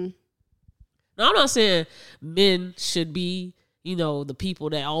girls. Mm-hmm. Now, I'm not saying men should be, the people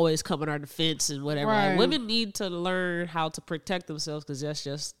that always come in our defense and whatever. Right. Like, women need to learn how to protect themselves because that's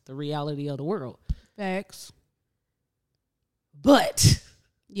just the reality of the world. Facts. But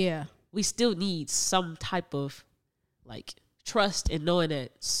yeah, we still need some type of like trust and knowing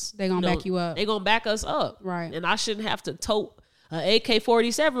that they're gonna back you up. They're gonna back us up. Right. And I shouldn't have to tote an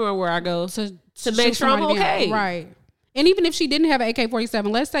AK-47 where I go to make sure I'm okay. Down. Right. And even if she didn't have an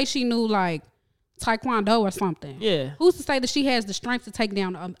AK-47, let's say she knew like Taekwondo or something. Yeah. Who's to say that she has the strength to take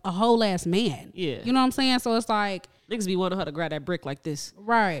down a whole ass man? Yeah. You know what I'm saying? So it's like niggas be wanting her to grab that brick like this.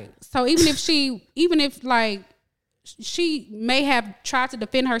 Right. So even if she may have tried to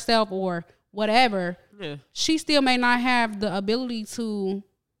defend herself or whatever, she still may not have the ability to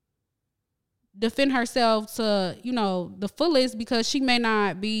defend herself to, the fullest because she may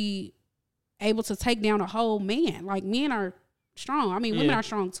not be able to take down a whole man. Like men are strong. I mean, women are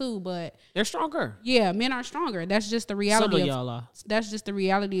strong too, but they're stronger. Yeah, men are stronger. That's just the reality. Some of y'all are. That's just the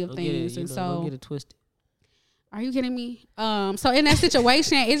reality of things. And so, don't get it twisted. Are you kidding me? So in that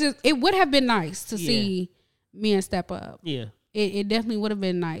situation, it would have been nice to see men step up. Yeah, it definitely would have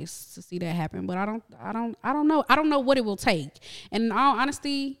been nice to see that happen. But I don't know. I don't know what it will take. And in all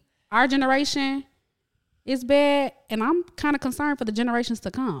honesty, our generation is bad, and I'm kind of concerned for the generations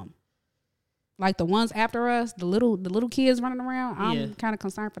to come. Like the ones after us, the little kids running around, I'm kind of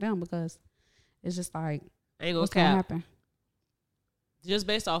concerned for them because it's just like, what's going to happen? Just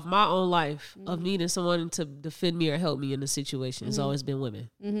based off my own life of needing someone to defend me or help me in a situation, it's always been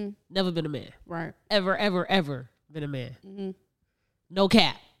women. Mm-hmm. Never been a man. Right. Ever, ever, ever been a man. Mm-hmm. No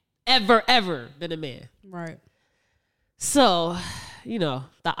cap. Ever, ever been a man. Right. So, the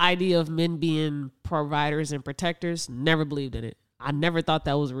idea of men being providers and protectors, never believed in it. I never thought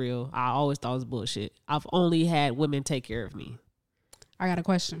that was real. I always thought it was bullshit. I've only had women take care of me. I got a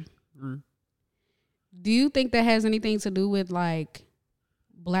question. Mm-hmm. Do you think that has anything to do with like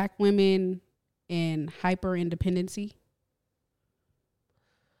Black women and hyper independency?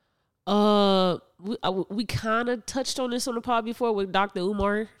 We kind of touched on this on the pod before with Dr.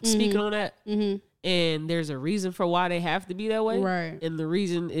 Umar speaking on that. Mm-hmm. And there's a reason for why they have to be that way. Right. And the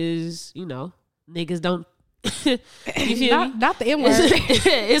reason is, niggas don't. not the M word.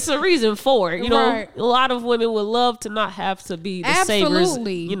 It's a reason for it. A lot of women would love to not have to be the savers.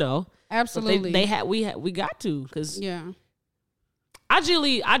 Absolutely. We got to because I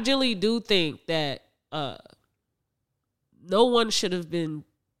generally do think that no one should have been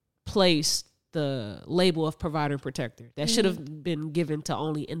placed the label of provider and protector. That should have been given to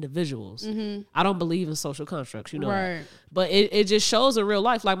only individuals. Mm-hmm. I don't believe in social constructs, Right. But it just shows in real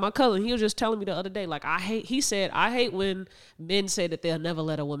life. Like my cousin, he was just telling me the other day, like I hate when men say that they'll never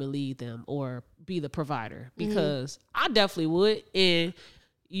let a woman lead them or be the provider because I definitely would. And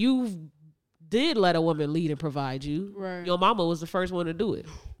you did let a woman lead and provide you. Right. Your mama was the first one to do it.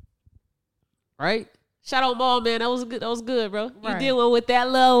 Right? Shout out mom, man. That was good, bro. Right. You did one with that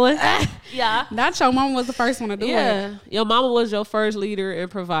little one. Yeah. Not your mama was the first one to do it. Yeah. Your mama was your first leader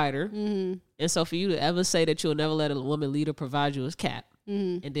and provider. Mm-hmm. And so for you to ever say that you'll never let a woman lead or provide you is cap.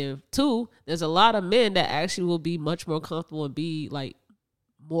 Mm-hmm. And then 2, there's a lot of men that actually will be much more comfortable and be like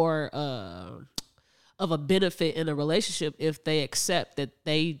more of a benefit in a relationship if they accept that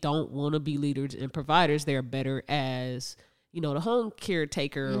they don't want to be leaders and providers. They're better as, the home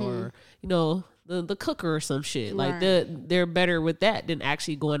caretaker or, the cooker or some shit. Right. Like they're better with that than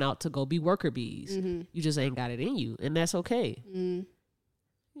actually going out to go be worker bees. Mm-hmm. You just ain't got it in you, and that's okay.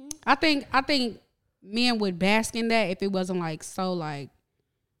 Mm-hmm. I think men would bask in that if it wasn't like so like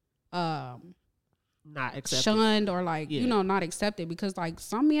not accepted, shunned, or like not accepted, because like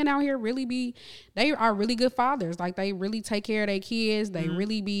some men out here they are really good fathers. Like they really take care of their kids. They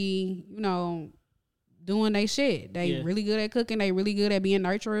really be doing their shit. They really good at cooking. They really good at being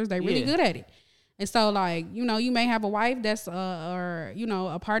nurturers. They really good at it. And so like you may have a wife that's or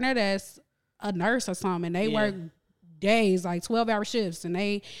a partner that's a nurse or something, and they work days, like 12-hour shifts, and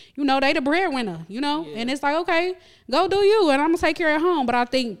they they the breadwinner, and it's like, okay, go do you, and I'm gonna take care of home. But I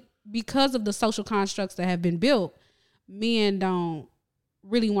think because of the social constructs that have been built, men don't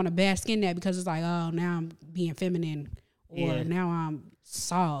really want to bask in that, because it's like, oh, now I'm being feminine, or now I'm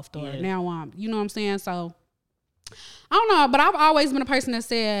soft, or now I'm, you know what I'm saying? So I don't know, but I've always been a person that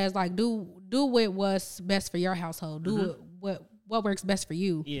says like, do what's best for your household. Do what works best for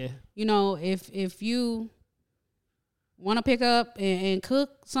you. Yeah. If you want to pick up and cook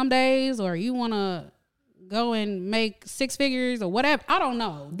some days, or you want to go and make 6 figures or whatever, I don't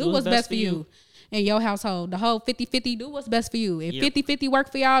know. Do what's best for you in your household. The whole 50-50, do what's best for you. If 50-50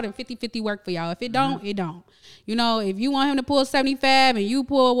 work for y'all, then 50-50 work for y'all. If it don't, it don't. If you want him to pull 75 and you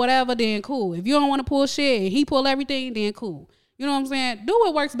pull whatever, then cool. If you don't want to pull shit and he pull everything, then cool. You know what I'm saying? Do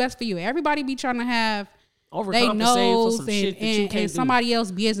what works best for you. Everybody be trying to have they knows and somebody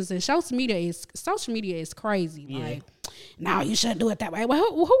else's business, and social media is crazy. Like, no, you shouldn't do it that way. Well,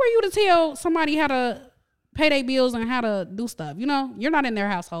 who are you to tell somebody how to pay their bills and how to do stuff? You're not in their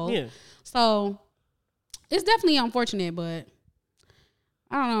household. Yeah. So it's definitely unfortunate, but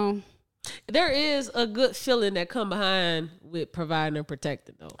I don't know. There is a good feeling that come behind with providing and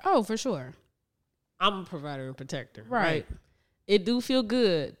protecting, though. Oh, for sure. I'm a provider and protector, right? It do feel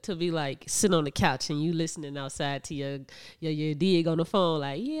good to be like sitting on the couch and you listening outside to your dig on the phone,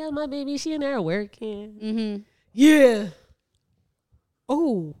 like, yeah, my baby, she in there working. Mm-hmm. Yeah.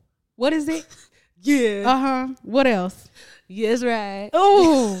 Oh, what is it? Yeah. What else? Yes, right.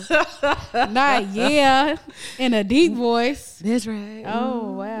 Oh, not in a deep voice. That's right.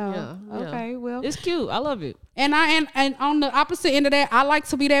 Oh, wow. Yeah, okay, well, it's cute. I love it. And and on the opposite end of that, I like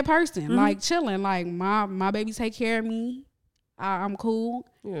to be that person, like chilling. Like my baby take care of me. I'm cool.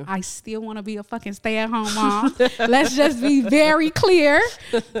 Yeah. I still want to be a fucking stay-at-home mom. Let's just be very clear.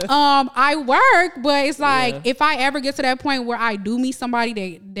 I work, but it's like if I ever get to that point where I do meet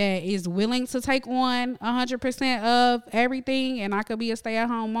somebody that is willing to take on 100% of everything, and I could be a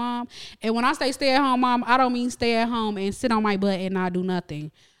stay-at-home mom. And when I say stay-at-home mom, I don't mean stay at home and sit on my butt and not do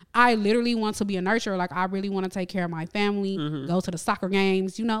nothing. I literally want to be a nurturer. Like, I really want to take care of my family, go to the soccer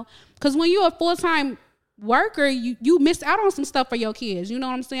games, because when you're a full-time worker, you miss out on some stuff for your kids. You know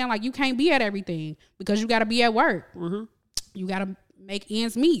what I'm saying? Like, you can't be at everything because you got to be at work. You got to make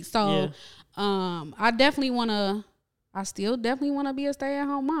ends meet. So I still definitely want to be a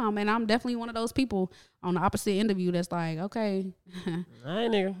stay-at-home mom, and I'm definitely one of those people on the opposite end of you that's like, okay,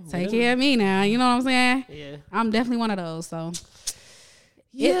 take care of me now. You know what I'm saying? Yeah, I'm definitely one of those. So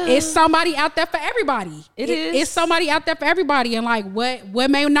it's somebody out there for everybody. It's somebody out there for everybody, and like what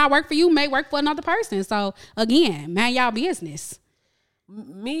may not work for you may work for another person. So again, man, y'all business.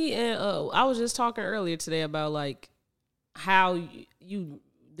 Me and I was just talking earlier today about like how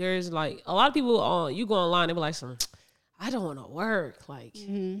there's like a lot of people you go online and be like, I don't want to work. Like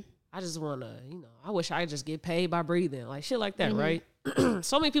I just want to, I wish I could just get paid by breathing, like shit like that, right?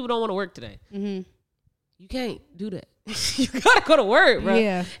 So many people don't want to work today. You can't do that. You gotta go to work, bro.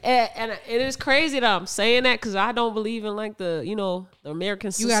 Yeah. And it is crazy that I'm saying that, because I don't believe in like the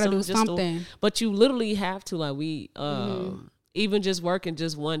American system. You gotta do something. But you literally have to, like, even just working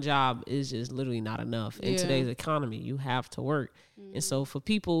just one job is just literally not enough in today's economy. You have to work. And so for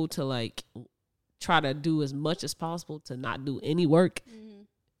people to like try to do as much as possible to not do any work,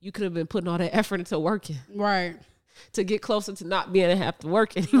 you could have been putting all that effort into working, right, to get closer to not being have to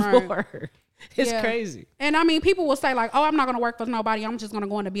work anymore. Right. It's crazy. And I mean, people will say like, oh, I'm not going to work for nobody. I'm just going to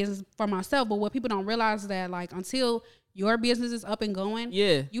go into business for myself. But what people don't realize is that like until your business is up and going,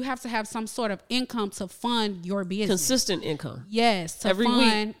 you have to have some sort of income to fund your business. Consistent income. Yes. Every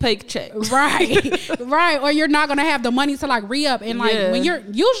week, paycheck. Right. Right. Or you're not going to have the money to like re-up. And like when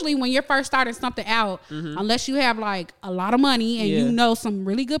you're first starting something out, unless you have like a lot of money and you know some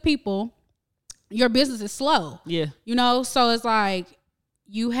really good people, your business is slow. Yeah. So it's like,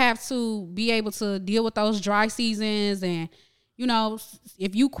 you have to be able to deal with those dry seasons. And,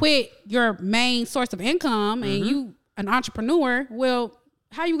 if you quit your main source of income and you an entrepreneur, well,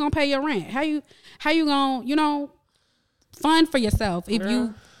 how you going to pay your rent? How you going to, fund for yourself if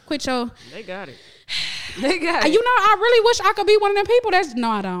you quit your... They got it. They got it. I really wish I could be one of them people. No,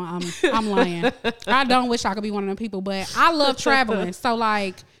 I don't. I'm lying. I don't wish I could be one of them people, but I love traveling. So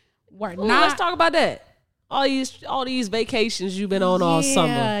like, let's talk about that. All these vacations you've been on all summer.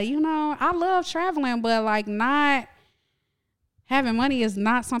 Yeah, you know, I love traveling, but like not having money is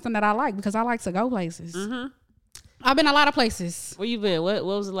not something that I like because I like to go places. Mm-hmm. I've been a lot of places. Where you been? What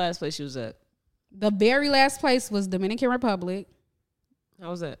was the last place you was at? The very last place was Dominican Republic. How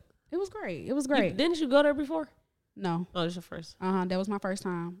was that? It was great. It was great. Didn't you go there before? No. Oh, this your first? That was my first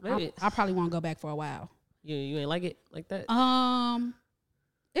time. I probably won't go back for a while. You ain't like it like that?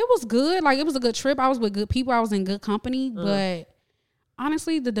 It was good. Like, it was a good trip. I was with good people. I was in good company. But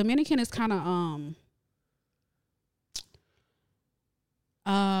honestly, the Dominican is kind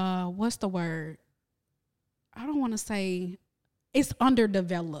of what's the word? I don't want to say it's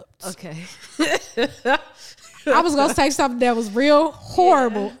underdeveloped. Okay. I was gonna say something that was real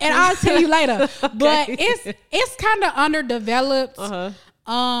horrible, and I'll tell you later. Okay. But it's kind of underdeveloped.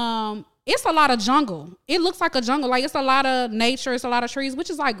 It's a lot of jungle. It looks like a jungle. Like, it's a lot of nature. It's a lot of trees, which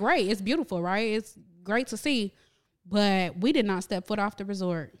is like great. It's beautiful, right? It's great to see. But we did not step foot off the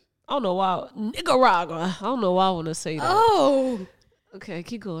resort. I don't know why. Nicaragua. I don't know why I want to say that. Oh. Okay,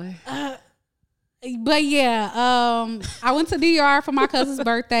 keep going. But yeah, I went to DR for my cousin's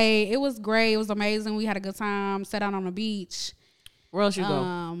birthday. It was great. It was amazing. We had a good time. Sat out on the beach. Where else you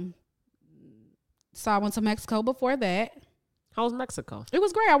go? So I went to Mexico before that. How was Mexico? It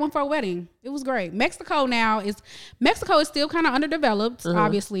was great. I went for a wedding. It was great. Mexico is still kind of underdeveloped,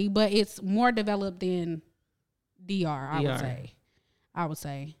 obviously, but it's more developed than DR, I would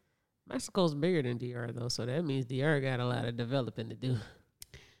say. Mexico's bigger than DR though, so that means DR got a lot of developing to do.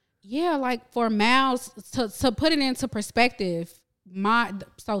 Yeah, like for miles, to put it into perspective,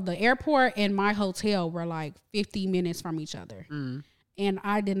 the airport and my hotel were like 50 minutes from each other. And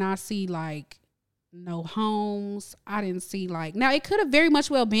I did not see like no homes. I didn't see like, now it could have very much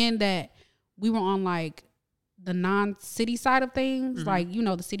well been that we were on like the non-city side of things. Like, you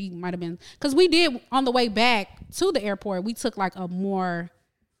know, the city might have been, because we did on the way back to the airport, we took like a more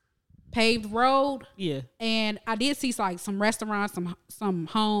paved road. Yeah. And I did see like some restaurants, some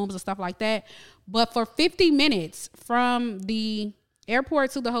homes and stuff like that. But for 50 minutes from the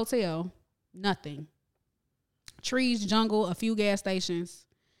airport to the hotel, nothing. Trees, jungle, a few gas stations.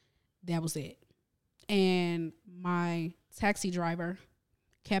 That was it. And my taxi driver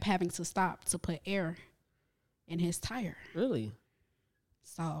kept having to stop to put air in his tire. Really?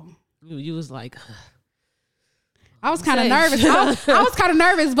 So you was like, I was kind of nervous. I was kind of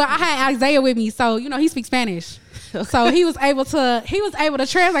nervous, but I had Isaiah with me, so you know he speaks Spanish, so he was able to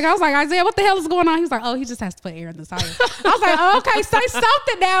translate. I was like, Isaiah, what the hell is going on? He was like, oh, he just has to put air in the tire. I was like, oh, okay, say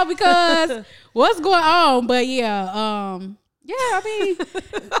something now because what's going on? But yeah, I mean,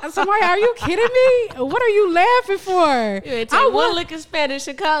 Samaya, are you kidding me? What are you laughing for? You ain't take one lick of Spanish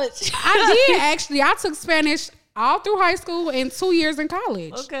in college. I did actually. I took Spanish all through high school and 2 years in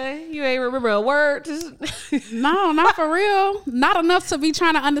college. Okay. You ain't remember a word? No, not for real. Not enough to be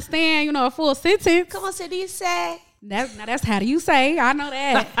trying to understand, you know, a full sentence. Come on, do you say? That's how do you say? I know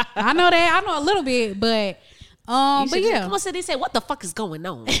that. I know a little bit, but yeah. Come on, do you say? What the fuck is going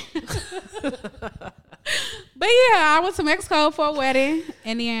on? But yeah, I went to Mexico for a wedding,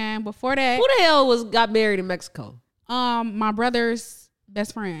 and then before that, who the hell got married in Mexico? My brother's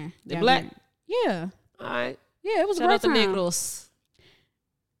best friend. They black? Married. Yeah. All right. Yeah, it was a great time. Negros.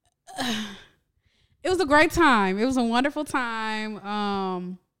 It was a great time. It was a wonderful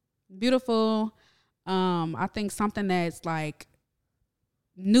time. Beautiful. I think something that's like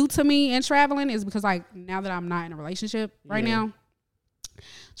new to me in traveling is because like now that I'm not in a relationship right now,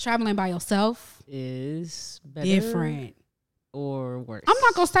 traveling by yourself is better different or worse. I'm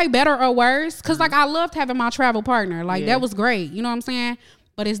not gonna say better or worse because like I loved having my travel partner. Like that was great. You know what I'm saying?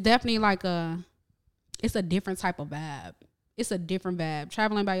 But it's definitely like it's a different type of vibe. It's a different vibe.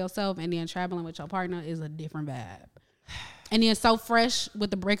 Traveling by yourself and then traveling with your partner is a different vibe. And then so fresh,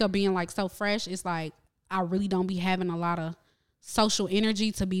 with the breakup being like so fresh, it's like I really don't be having a lot of social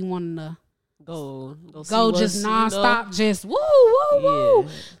energy to be wanting to go just nonstop, just woo.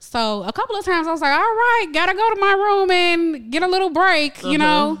 So a couple of times I was like, all right, gotta go to my room and get a little break, you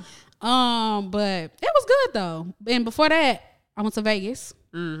know. But it was good though. And before that, I went to Vegas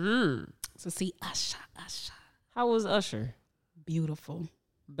to see Usher. How was Usher? Beautiful.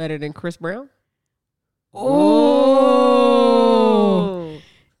 Better than Chris Brown? Oh.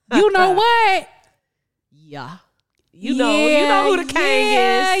 You know what? Yeah. You know who the king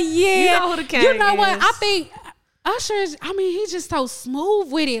is. Yeah. You know who the king is. You know what? I think Usher is, he's just so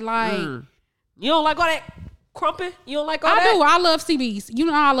smooth with it. Like, you don't like all that crumping? You don't like all that? I do. I love CBs. You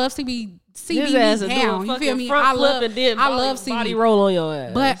know I love CB. CB down. You feel me? I love CB. Body roll on your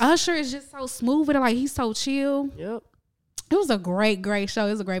ass. But Usher is just so smooth with it. Like, he's so chill. Yep. It was a great show.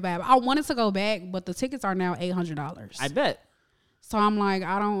 It was a great vibe. I wanted to go back, but the tickets are now $800. I bet. So I'm like,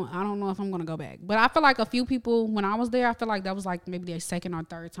 I don't know if I'm gonna go back. But I feel like a few people when I was there, I feel like that was like maybe their second or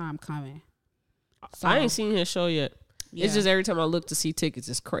third time coming. So, I ain't seen his show yet. Yeah. It's just every time I look to see tickets,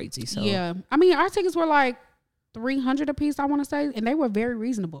 it's crazy. So yeah, I mean, our tickets were like $300 a piece, I want to say, and they were very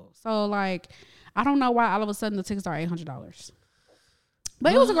reasonable. So like, I don't know why all of a sudden the tickets are $800.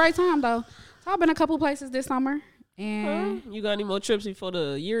 But it was a great time though. So I've been a couple places this summer. And you got any more trips before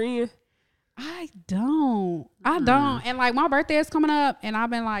the year end? I don't. And like my birthday is coming up, and I've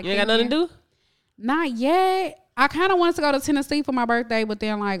been like, you ain't got nothing to do? Not yet. I kind of wanted to go to Tennessee for my birthday, but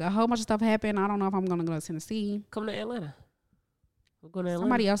then like a whole bunch of stuff happened. I don't know if I'm gonna go to Tennessee. Come to Atlanta. We're going to Atlanta.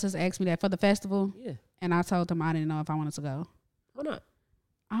 Somebody else just asked me that for the festival. Yeah. And I told them I didn't know if I wanted to go. Why not?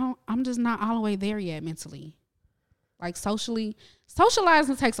 I'm just not all the way there yet mentally. Like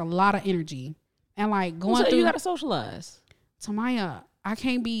socializing takes a lot of energy. And like going through, you gotta socialize. Tamaya, I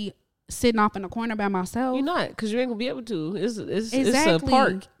can't be sitting off in the corner by myself. You're not, because you ain't gonna be able to. It's exactly. a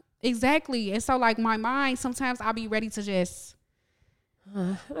park. Exactly. And so like my mind, sometimes I'll be ready to just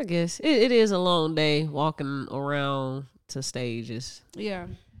I guess it is a long day walking around to stages. Yeah.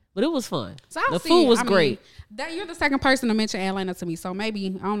 But it was fun. So the food was great. That you're the second person to mention Atlanta to me. So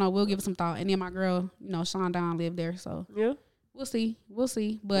maybe, I don't know, we'll give it some thought. And then my girl, Sean Don lived there. So yeah. We'll see.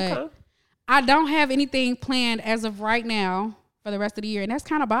 But okay. I don't have anything planned as of right now for the rest of the year. And that's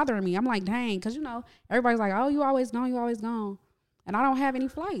kind of bothering me. I'm like, dang, because, everybody's like, oh, you always gone. And I don't have any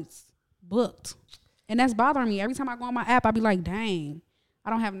flights booked. And that's bothering me. Every time I go on my app, I be like, dang, I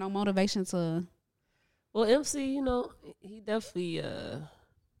don't have no motivation to. Well, MC, he definitely,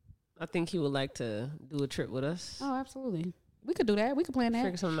 I think he would like to do a trip with us. Oh, absolutely. We could do that. We could plan that.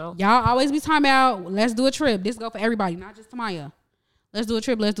 Figure something out. Y'all always be talking about, let's do a trip. This go for everybody, not just Tamaya. Let's do a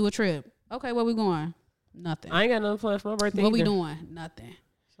trip. Okay, where we going? Nothing. I ain't got nothing planned for my birthday. What we doing? Nothing.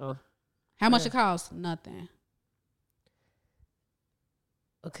 So, how much it costs? Nothing.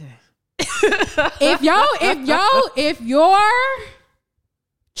 Okay. if your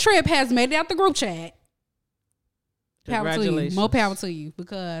trip has made it out the group chat, power to you. More power to you,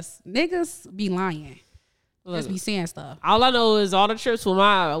 because niggas be lying. Just be saying stuff. All I know is all the trips with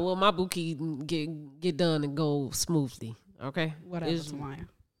my bookie get done and go smoothly. Okay, whatever. Lying.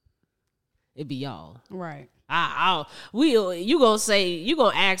 It be y'all, right? You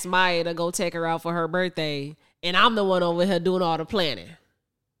gonna ask Maya to go take her out for her birthday, and I'm the one over here doing all the planning.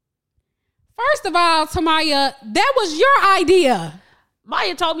 First of all, Tamaya, that was your idea.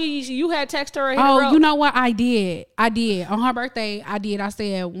 Maya told me you had text her. Oh, you know what? I did. On her birthday, I did. I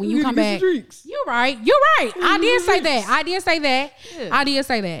said, when you come back. You're right. I did say that. Yeah. I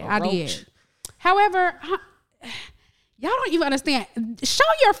did. However, y'all don't even understand. Show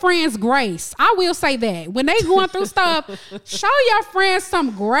your friends grace. I will say that. When they going through stuff, show your friends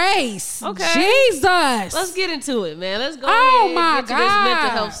some grace. Okay. Jesus. Let's get into it, man. Let's go ahead and get to this mental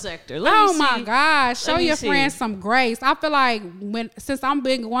health sector. My God. Show your friends some grace. I feel like since I'm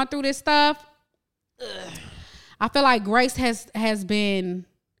been going through this stuff, I feel like grace has been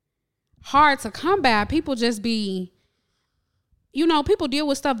hard to come by. People just be... people deal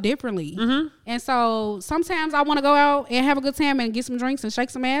with stuff differently. Mm-hmm. And so sometimes I want to go out and have a good time and get some drinks and shake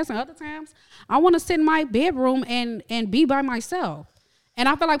some ass. And other times I want to sit in my bedroom and be by myself. And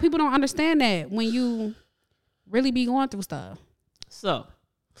I feel like people don't understand that when you really be going through stuff. So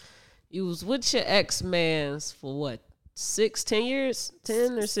you was with your ex-mans for what? 10 years?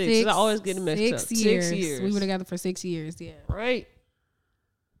 10 or 6? I always get mixed up. 6 years. We were together for 6 years, yeah. Right.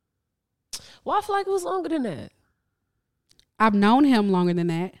 Well, I feel like it was longer than that. I've known him longer than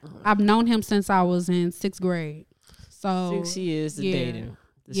that. I've known him since I was in 6th grade. So 6 years to dating.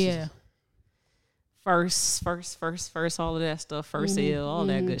 First, all of that stuff. First L, all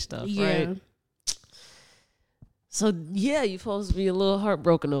that good stuff, right? So, yeah, you're supposed to be a little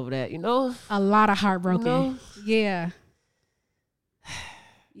heartbroken over that, A lot of heartbroken. Yeah.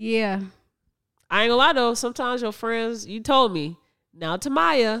 Yeah. I ain't gonna lie, though. Sometimes your friends, you told me, now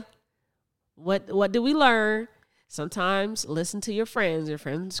Tamaya, what did we learn? Sometimes listen to your friends. Your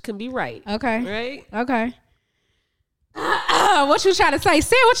friends can be right. Okay. Right? Okay. What you trying to say?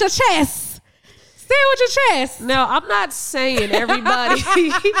 Say it with your chest. Now, I'm not saying everybody.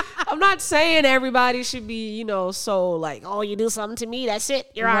 Should be, so like, oh, you do something to me, that's it.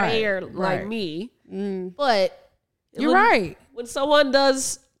 You're out of here like me. Mm. But you're right. When someone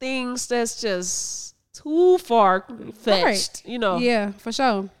does things that's just too far fetched, Yeah, for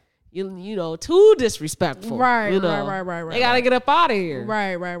sure. Too disrespectful. Right. They gotta get up out of here.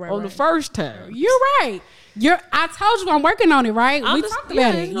 Right. On the first time. You're right. I told you I'm working on it, right? We talked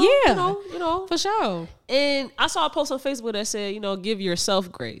about it. Yeah. For sure. And I saw a post on Facebook that said, give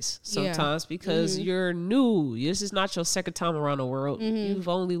yourself grace sometimes because you're new. This is not your second time around the world. You've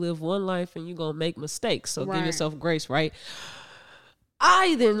only lived one life and you're going to make mistakes. So give yourself grace, right?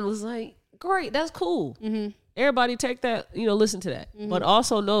 I then was like, great, that's cool. Everybody take that, listen to that. But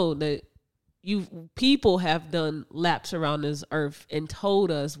also know that people have done laps around this earth and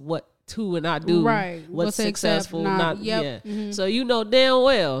told us what to and not do. Right. What's successful, not. So damn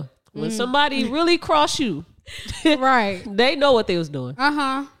well. When somebody really cross you, right, they know what they was doing.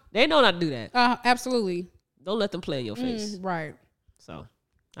 They know not to do that. Absolutely. Don't let them play in your face. Right. So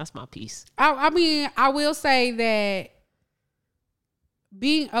that's my piece. I mean, I will say that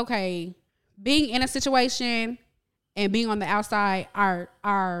being in a situation and being on the outside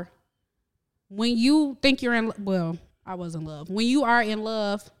are when you think you're in. Well, I was in love. When you are in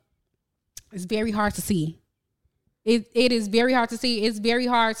love, it's very hard to see. It is very hard to see. It's very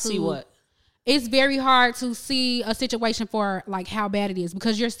hard to see what? It's very hard to see a situation for like how bad it is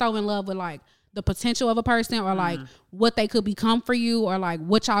because you're so in love with like the potential of a person or like what they could become for you or like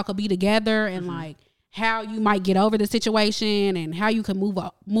what y'all could be together and like how you might get over the situation and how you can move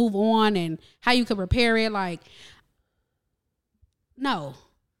on and how you could repair it. Like, no,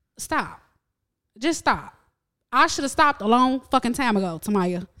 stop. Just stop. I should have stopped a long fucking time ago,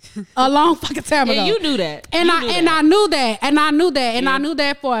 Tamaya. A long fucking time ago. Yeah, you knew that. I knew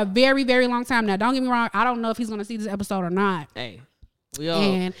that for a very, very long time now. Don't get me wrong. I don't know if he's going to see this episode or not. Hey,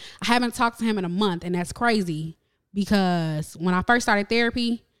 and I haven't talked to him in a month, and that's crazy because when I first started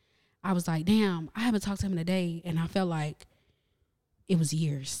therapy, I was like, damn, I haven't talked to him in a day, and I felt like it was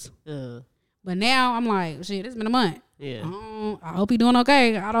years. But now I'm like, shit, it's been a month. Yeah. I hope he's doing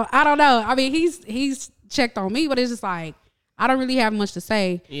okay. I don't know. I mean, he's checked on me, but it's just like I don't really have much to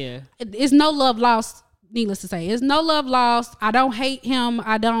say. Yeah. It's no love lost, needless to say. It's no love lost. I don't hate him.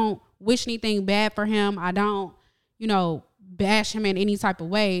 I don't wish anything bad for him. I don't, bash him in any type of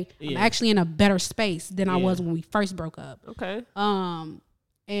way. I'm actually in a better space than I was when we first broke up. Okay.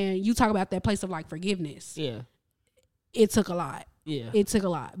 And you talk about that place of like forgiveness. Yeah. It took a lot. Yeah. It took a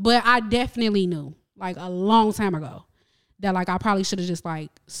lot. But I definitely knew like a long time ago that like I probably should have just like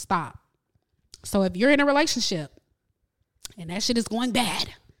stopped. So if you're in a relationship and that shit is going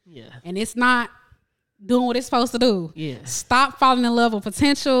bad, and it's not doing what it's supposed to do, stop falling in love with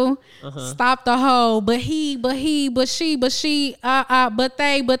potential. Stop the whole but he, but she, but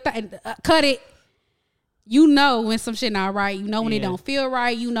they, cut it. When some shit not right. When it don't feel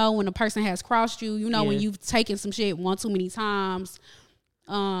right. When a person has crossed you. When you've taken some shit one too many times.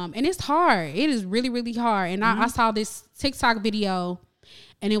 And it's hard. It is really, really hard. And I saw this TikTok video.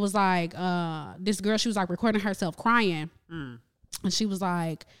 And it was like, this girl, she was like recording herself crying. And she was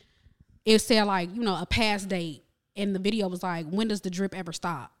like, it said like, a past date. And the video was like, when does the drip ever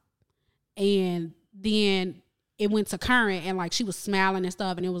stop? And then it went to current and like she was smiling and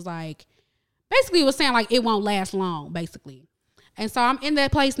stuff. And it was like, basically it was saying like, it won't last long, basically. And so I'm in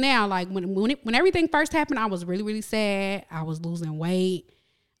that place now. Like when everything first happened, I was really, really sad. I was losing weight.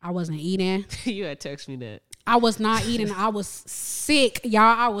 I wasn't eating. You had texted me that. I was not eating. I was sick, y'all.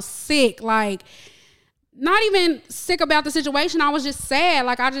 I was sick. Like, not even sick about the situation. I was just sad.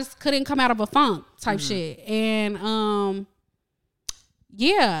 Like, I just couldn't come out of a funk type shit. And, I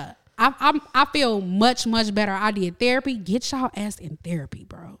feel much, much better. I did therapy. Get y'all ass in therapy,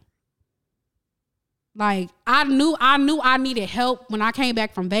 bro. Like, I knew I needed help when I came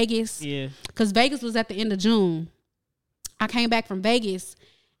back from Vegas. Yeah. Because Vegas was at the end of June. I came back from Vegas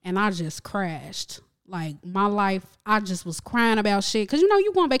and I just crashed. Like, my life, I just was crying about shit. Because,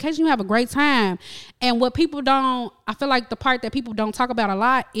 you go on vacation, you have a great time. And what I feel like the part that people don't talk about a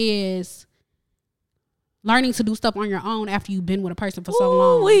lot is learning to do stuff on your own after you've been with a person for so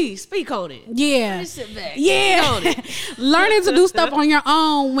long. Speak on it. Yeah. Sit back. Yeah. Learning to do stuff on your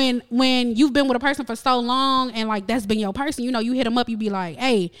own when you've been with a person for so long and like that's been your person. You hit them up, you be like,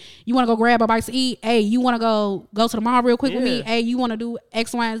 hey, you want to go grab a bite to eat? Hey, you want to go to the mall real quick with me? Hey, you want to do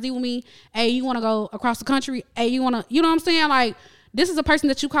X, Y, and Z with me? Hey, you want to go across the country? Hey, you want to, you know what I'm saying? Like, this is a person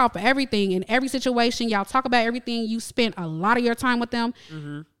that you call for everything. In every situation, y'all talk about everything. You spent a lot of your time with them.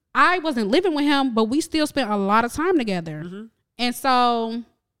 Mm-hmm. I wasn't living with him, but we still spent a lot of time together. Mm-hmm. And so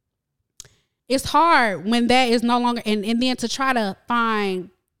it's hard when that is no longer, and then to try to find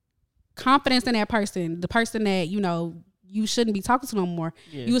confidence in that person, the person that, you shouldn't be talking to no more.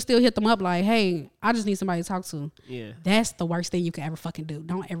 Yeah. You would still hit them up like, hey, I just need somebody to talk to. Yeah. That's the worst thing you can ever fucking do.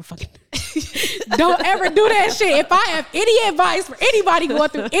 Don't ever fucking don't ever do that shit. If I have any advice for anybody going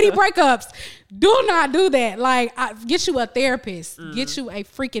through any breakups, do not do that. Like, get you a therapist. Get you a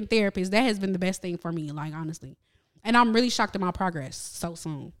freaking therapist. That has been the best thing for me, like, honestly. And I'm really shocked at my progress so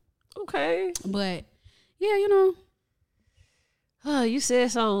soon. Okay. But yeah, you know. Oh, you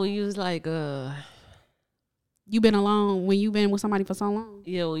said something when you was like, You been alone when you been with somebody for so long.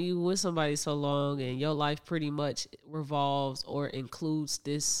 yeah, when you with somebody so long and your life pretty much revolves or includes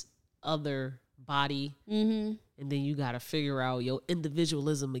this other body, and then you got to figure out your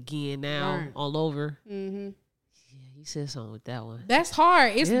individualism again now all over. Yeah, you said something with that one. That's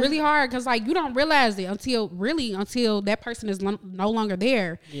hard. It's really hard because like you don't realize it until that person is no longer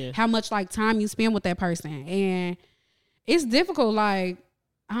there. Yeah. How much like time you spend with that person, and it's difficult. Like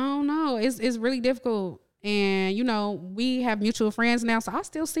I don't know, it's really difficult. And you know we have mutual friends now, so I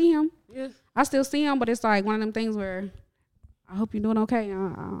still see him. Yeah, I still see him, but it's like one of them things where I hope you're doing okay.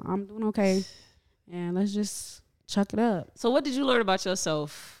 I'm doing okay, and let's just chuck it up. So what did you learn about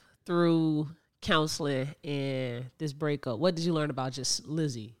yourself through counseling and this breakup? What did you learn about just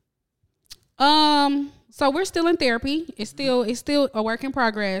Lizzie? So we're still in therapy. It's still a work in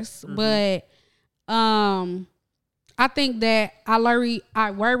progress, but I think that I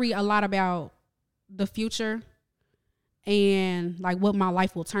worry a lot about the future and like what my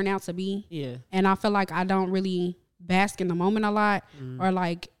life will turn out to be. Yeah. And I feel like I don't really bask in the moment a lot or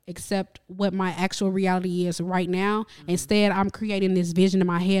like accept what my actual reality is right now. Instead, I'm creating this vision in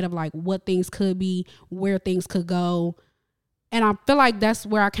my head of like what things could be, where things could go. And I feel like that's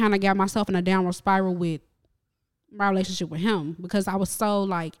where I kind of got myself in a downward spiral with my relationship with him, because I was so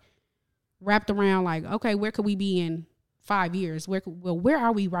like wrapped around like, okay, where could we be in 5 years? Where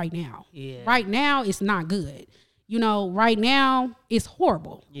are we right now? Yeah. Right now, it's not good. You know, right now, it's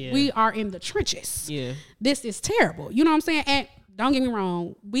horrible. Yeah. We are in the trenches. Yeah. This is terrible. You know what I'm saying? And don't get me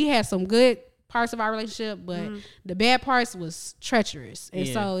wrong, we had some good parts of our relationship, but the bad parts was treacherous. And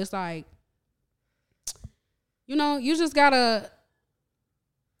so it's like, you know, you gotta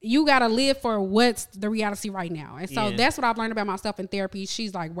live for what's the reality right now. And so that's what I've learned about myself in therapy.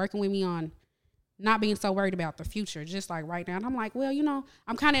 She's like working with me on not being so worried about the future, just like right now. And I'm like, well, you know,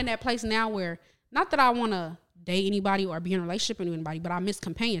 I'm kind of in that place now where not that I want to date anybody or be in a relationship with anybody, but I miss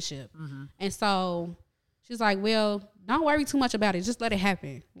companionship. And so she's like, well, don't worry too much about it. Just let it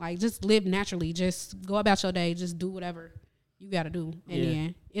happen. Like, just live naturally. Just go about your day. Just do whatever you got to do. And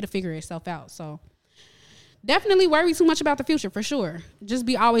then it'll figure itself out. So definitely worry too much about the future for sure. Just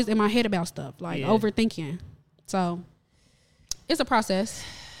be always in my head about stuff, like overthinking. So it's a process.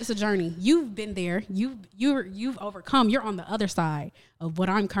 It's a journey. You've been there. You've overcome. You're on the other side of what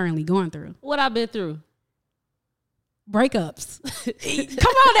I'm currently going through. What I've been through? Breakups.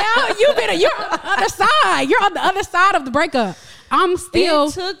 Come on now. You're on the other side. You're on the other side of the breakup. I'm still.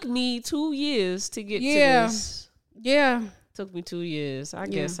 It took me 2 years to get to this. Yeah. Took me 2 years. I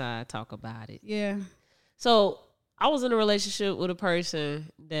guess I talk about it. Yeah. So I was in a relationship with a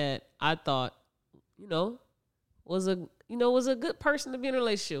person that I thought, was a good person to be in a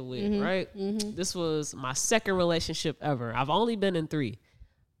relationship with, right? This was my second relationship ever. I've only been in 3,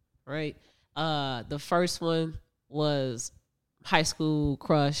 right? The first one was high school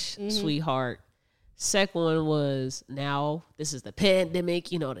crush, sweetheart. Second one was, now this is the pandemic,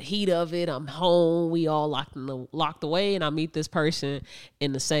 the heat of it. I'm home. We all locked away, and I meet this person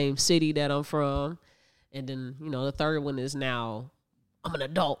in the same city that I'm from. And then, the third one is now I'm an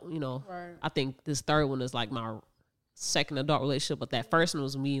adult, Right. I think this third one is like my second adult relationship, but that first one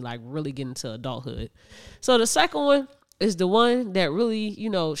was me like really getting to adulthood. So the second one is the one that really,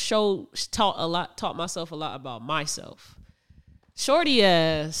 taught myself a lot about myself. Shorty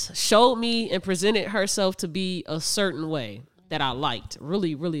ass showed me and presented herself to be a certain way that I liked,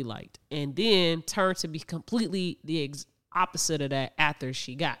 really, really liked, and then turned to be completely the opposite of that after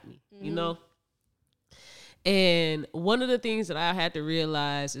she got me, And one of the things that I had to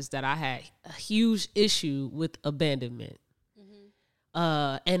realize is that I had a huge issue with abandonment.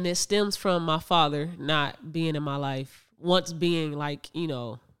 And it stems from my father not being in my life, once being like,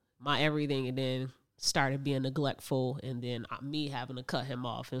 my everything, and then started being neglectful, and then me having to cut him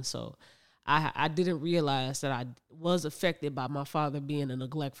off. And so I didn't realize that I was affected by my father being a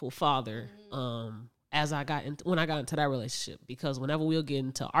neglectful father when I got into that relationship, because whenever we'll get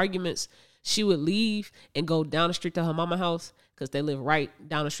into arguments, she would leave and go down the street to her mama's house because they live right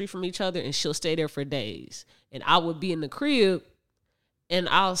down the street from each other, and she'll stay there for days. And I would be in the crib, and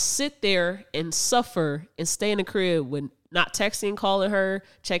I'll sit there and suffer and stay in the crib with not texting, calling her,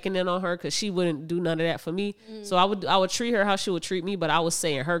 checking in on her, because she wouldn't do none of that for me. So I would treat her how she would treat me, but I would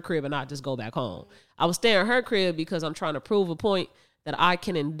stay in her crib and not just go back home. I would stay in her crib because I'm trying to prove a point that I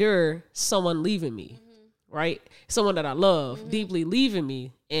can endure someone leaving me, right? Someone that I love deeply leaving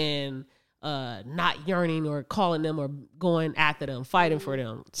me, and not yearning or calling them or going after them, fighting for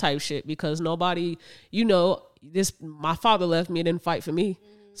them type shit, because nobody, my father left me and didn't fight for me.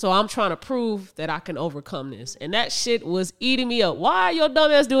 So I'm trying to prove that I can overcome this. And that shit was eating me up. Why your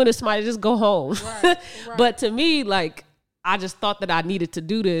dumb ass doing this? Somebody just go home. Right. But to me, like, I just thought that I needed to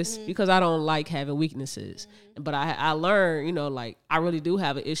do this because I don't like having weaknesses. But I learned, you know, like, I really do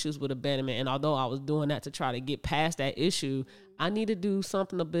have issues with abandonment. And although I was doing that to try to get past that issue, I need to do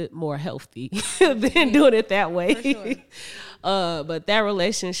something a bit more healthy than doing it that way. Sure. But that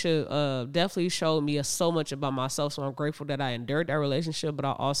relationship definitely showed me so much about myself. So I'm grateful that I endured that relationship, but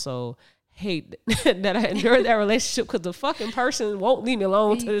I also hate that I endured that relationship because the fucking person won't leave me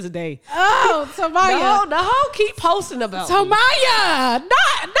alone to this day. Oh, Tamaya. The whole keep posting about me. Tamaya.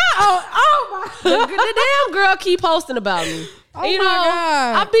 Oh my. The damn girl keep posting about me. Oh, you know,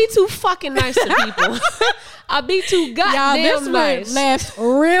 God. I be too fucking nice to people. I be too goddamn nice. Left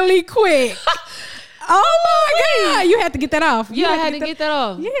really quick. Oh my God! You had to get that off. I had to get that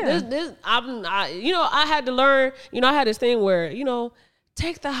off. Yeah. I had to learn. You know, I had this thing where, you know,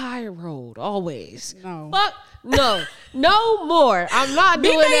 take the higher road always. No more. I'm not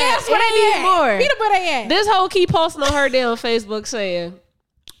doing that anymore. Beat up where they at. This hoe keep posting on her damn Facebook saying,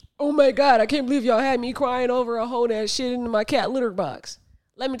 "Oh my God, I can't believe y'all had me crying over a hoe that shit in my cat litter box."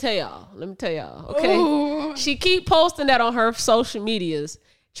 Let me tell y'all, okay? Ooh. She keep posting that on her social medias,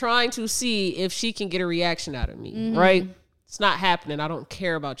 trying to see if she can get a reaction out of me, right? It's not happening. I don't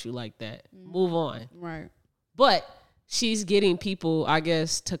care about you like that. Move on. Right. But she's getting people, I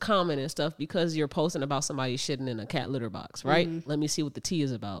guess, to comment and stuff because you're posting about somebody shitting in a cat litter box, right? Let me see what the tea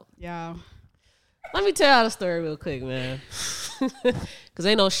is about. Yeah. Let me tell you the story real quick, man. Because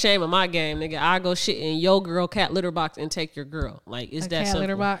ain't no shame in my game, nigga. I go shit in your girl cat litter box and take your girl. Like, it's that simple. Cat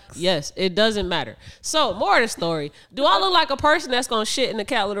litter box? Yes, it doesn't matter. So, more of the story. Do I look like a person that's going to shit in the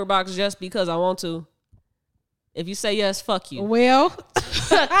cat litter box just because I want to? If you say yes, fuck you. Well. 2,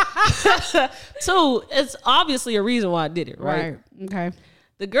 it's obviously a reason why I did it, right? Okay.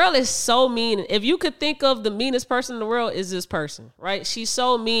 The girl is so mean. If you could think of the meanest person in the world, is this person, right? She's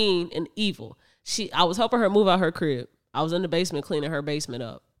so mean and evil. I was helping her move out her crib. I was in the basement cleaning her basement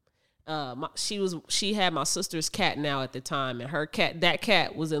up. She had my sister's cat now at the time, and that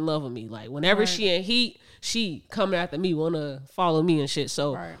cat was in love with me. Like, whenever she in heat, she coming after me, want to follow me and shit.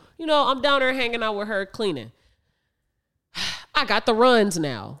 So, you know, I'm down there hanging out with her cleaning. I got the runs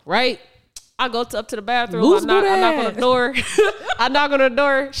now, right? I go up to the bathroom. I knock on the door. I knock on the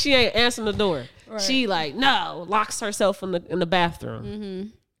door. She ain't answering the door. Right. She like, no, locks herself in the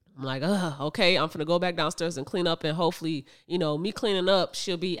bathroom. I'm like, okay, I'm finna go back downstairs and clean up, and hopefully, you know, me cleaning up,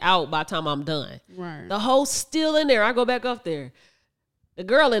 she'll be out by the time I'm done. Right. The hoe's still in there. I go back up there. The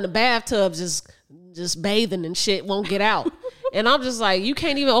girl in the bathtub just bathing and shit won't get out. And I'm just like, you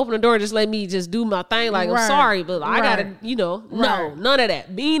can't even open the door, just let me just do my thing. Like, I'm sorry, but I gotta, you know, no, none of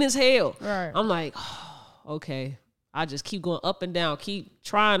that. Mean as hell. Right. I'm like, okay. I just keep going up and down, keep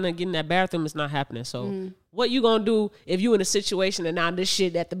trying to get in that bathroom. It's not happening. So what you gonna do if you in a situation and now this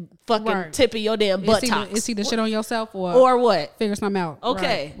shit at the fucking tip of your damn buttocks? Is he the shit on yourself or what? Figure something out.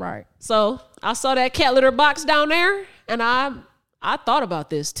 Okay. Right. So I saw that cat litter box down there, and I thought about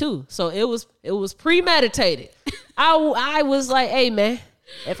this too. So it was premeditated. I was like, hey man,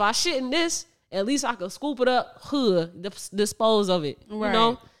 if I shit in this, at least I could scoop it up, dispose of it. You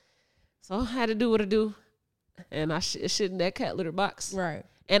know? So I had to do what I do. And I shit in that cat litter box. Right.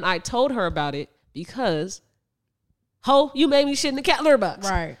 And I told her about it because, you made me shit in the cat litter box.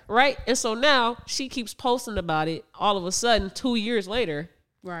 Right. Right? And so now she keeps posting about it all of a sudden 2 years later.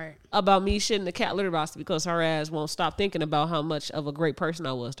 Right. About me shitting the cat litter box because her ass won't stop thinking about how much of a great person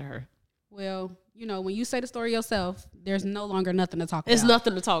I was to her. Well, you know, when you say the story yourself, there's no longer nothing to talk about. It's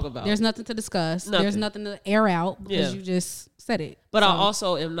nothing to talk about. There's nothing to discuss. There's nothing to air out because you just said it. But I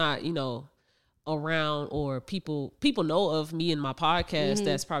also am not, you know, around, or people know of me in my podcast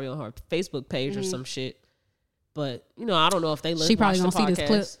that's probably on her Facebook page or some shit. But, you know, I don't know if they listen. She probably gonna see this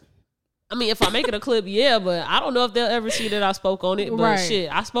clip. I mean, if I make it a clip, yeah, but I don't know if they'll ever see that I spoke on it. But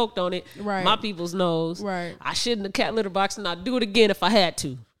shit, I spoke on it. Right. My people's knows. Right. I shit in the cat litter box, and I'd do it again if I had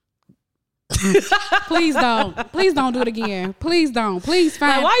to. Please don't do it again. Please don't. Please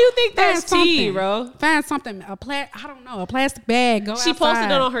find. Like, why you think that's tea, bro? Find something. I don't know, a plastic bag. Go She outside.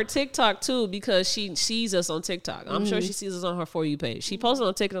 posted it on her TikTok too because she sees us on TikTok. I'm sure she sees us on her For You page. She posted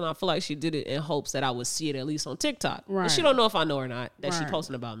on TikTok, and I feel like she did it in hopes that I would see it at least on TikTok. Right. And she don't know if I know or not that she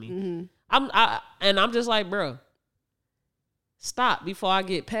posting about me. I'm just like, bro, stop before I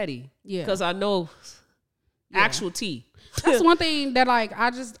get petty. Yeah, because I know actual tea. That's one thing that like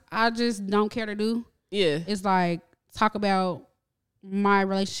I just don't care to do. Yeah. It's like talk about my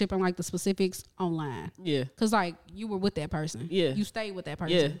relationship and like the specifics online. Yeah. Cause like you were with that person. Yeah. You stayed with that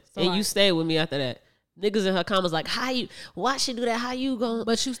person. Yeah. So and like, you stayed with me after that. Niggas in her comments like, why she do that? How you going?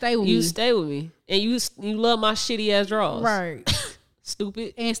 But you stay with me. You stay with me. And you love my shitty ass drawers. Right.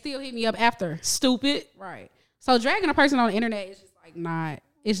 Stupid. And still hit me up after. Stupid. Right. So dragging a person on the internet is just like not.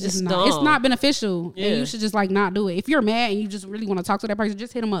 It's just not. Dumb. It's not beneficial. Yeah. And you should just like not do it. If you're mad and you just really want to talk to that person,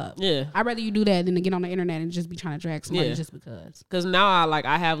 just hit them up. Yeah. I'd rather you do that than to get on the internet and just be trying to drag somebody just because. Because now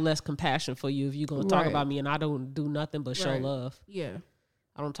I have less compassion for you if you're gonna talk Right. about me and I don't do nothing but show Right. love. Yeah.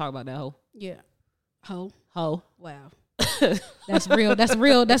 I don't talk about that hoe. Yeah. Hoe. Wow. That's real. That's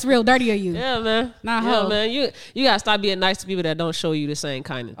real dirty of you. Yeah, man. Not yeah, hoe. man. You gotta stop being nice to people that don't show you the same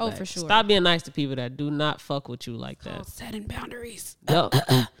kindness. Oh, back. for sure. Stop being nice to people that do not fuck with you like that. Setting boundaries. Yup.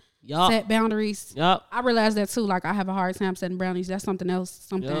 Set boundaries. Yup. I realized that too. Like I have a hard time setting boundaries. That's something else.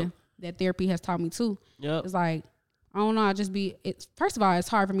 Something Yep. that therapy has taught me too. Yep. It's like I don't know. First of all, it's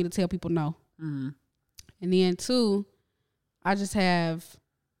hard for me to tell people no. Mm-hmm. And then two, I just have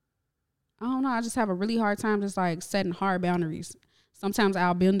a really hard time just like setting hard boundaries. Sometimes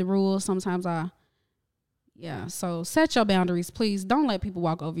I'll bend the rules. Sometimes so set your boundaries, please. Don't let people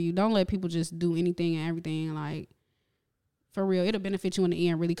walk over you. Don't let people just do anything and everything. Like, for real, it'll benefit you in the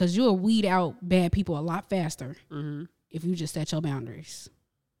end, really, because you'll weed out bad people a lot faster if you just set your boundaries.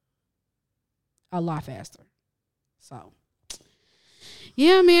 A lot faster. So,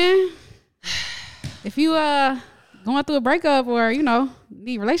 yeah, man. If you going through a breakup or,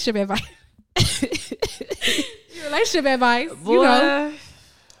 need relationship advice. Boy.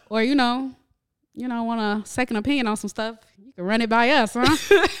 Or want a second opinion on some stuff, you can run it by us, huh?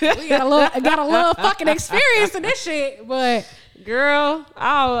 We got a little fucking experience in this shit, but girl,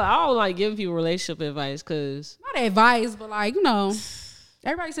 I don't like giving people relationship advice because not advice, but like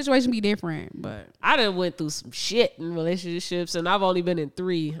everybody's situation be different. But I done went through some shit in relationships, and I've only been in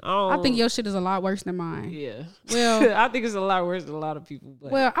 3. I think your shit is a lot worse than mine. Yeah, well, I think it's a lot worse than a lot of people.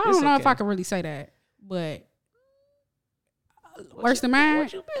 But I don't know if I can really say that, but. Worse than mine?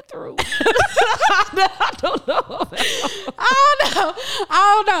 What you been through? I don't know.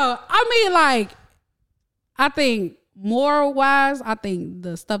 I don't know. I mean, like, I think moral wise, I think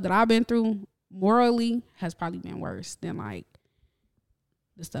the stuff that I've been through morally has probably been worse than like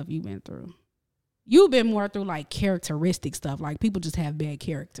the stuff you've been through. You've been more through like characteristic stuff. Like people just have bad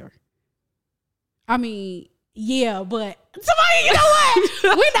character. I mean, yeah, but somebody, you know what?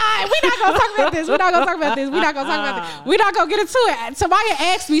 We're not gonna talk about this. We're not gonna get into it. Somebody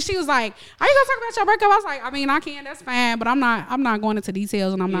asked me, she was like, "Are you gonna talk about your breakup?" I was like, "I mean, I can. That's fine, but I'm not going into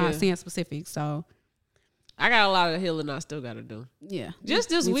details, and I'm not saying specifics." So, I got a lot of healing I still got to do. Yeah, just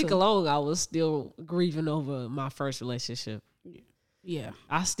this week too. alone, I was still grieving over my first relationship. Yeah,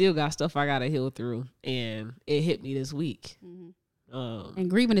 I still got stuff I gotta heal through, and it hit me this week. And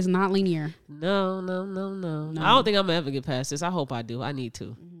grieving is not linear. No. I don't think I'm gonna ever get past this. I hope I do. I need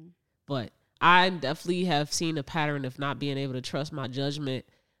to. But I definitely have seen a pattern of not being able to trust my judgment,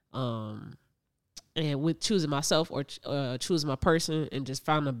 and with choosing myself or choosing my person, and just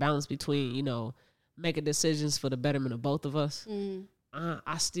finding a balance between, making decisions for the betterment of both of us.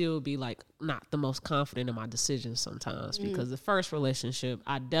 I still be like not the most confident in my decisions sometimes because the first relationship,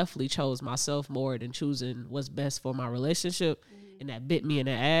 I definitely chose myself more than choosing what's best for my relationship. And that bit me in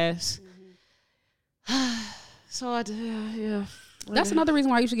the ass. So I did, yeah. That's another reason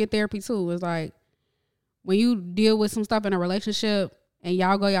why you should get therapy too. Is like when you deal with some stuff in a relationship and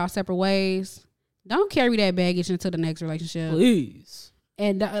y'all go y'all separate ways, don't carry that baggage into the next relationship. Please.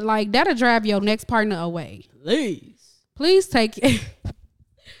 And like that'll drive your next partner away. Please take it.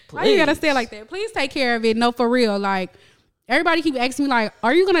 Why you gotta say it like that? Please take care of it. No, for real. Like everybody keep asking me like,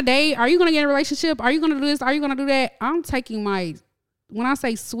 are you gonna date? Are you gonna get in a relationship? Are you gonna do this? Are you gonna do that? I'm taking when I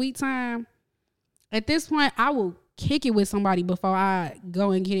say sweet time, at this point, I will kick it with somebody before I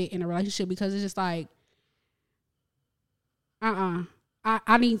go and get it in a relationship because it's just like,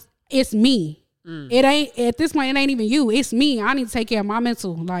 it's me. It ain't, at this point, it ain't even you. It's me. I need to take care of my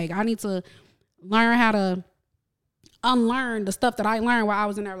mental. Like, I need to learn how to unlearn the stuff that I learned while I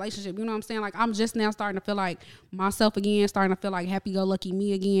was in that relationship. You know what I'm saying? Like, I'm just now starting to feel like myself again, starting to feel like happy-go-lucky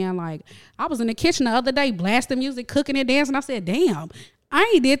me again. Like, I was in the kitchen the other day blasting music, cooking and dancing. I said, damn,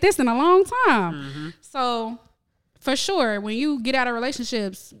 I ain't did this in a long time. So, for sure, when you get out of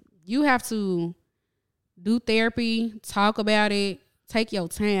relationships, you have to do therapy, talk about it, take your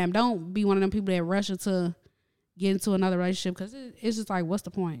time. Don't be one of them people that rush to get into another relationship because it's just like, what's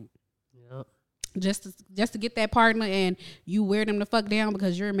the point? Just to get that partner and you wear them the fuck down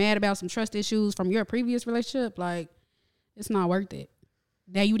because you're mad about some trust issues from your previous relationship, like, it's not worth it.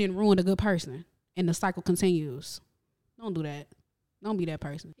 Now you didn't ruin a good person and the cycle continues. Don't do that. Don't be that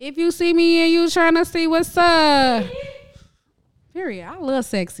person. If you see me and you trying to see what's up, period. I love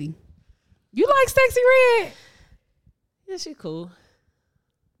sexy. You like Sexy Red? Yeah, she cool.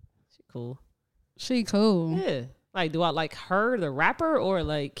 She cool. Yeah. Like, do I like her, the rapper, or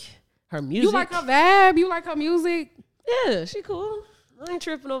like her music? You like her vibe? You like her music? Yeah, she cool. I ain't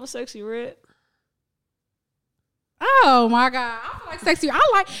tripping over Sexy Red. Oh my God. I feel like Sexy. I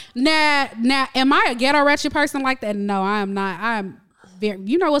like now am I a ghetto ratchet person like that? No, I am not. I'm very,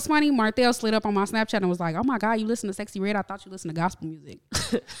 you know what's funny? Marthel slid up on my Snapchat and was like, oh my God, you listen to Sexy Red? I thought you listened to gospel music.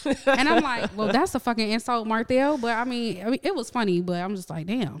 And I'm like, well, that's a fucking insult, Marthel. But I mean, it was funny, but I'm just like,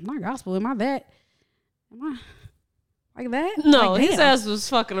 damn, not gospel. Am I that? Am I like that? No, like, his ass was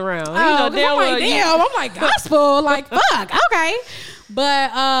fucking around. Oh, You know, damn I'm like, well damn, I'm like gospel, like fuck, okay.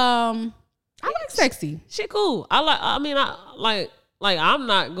 But I like Sexy. she cool. I'm not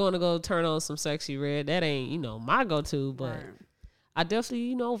going to go turn on some Sexy Red. That ain't, my go-to, but Right. I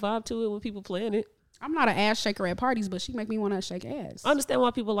definitely, vibe to it when people playing it. I'm not an ass shaker at parties, but she make me want to shake ass. I understand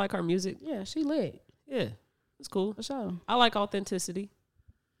why people like her music. Yeah, she lit. Yeah, it's cool. For sure. I like authenticity.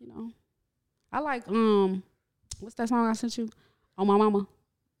 I like what's that song I sent you? On My Mama.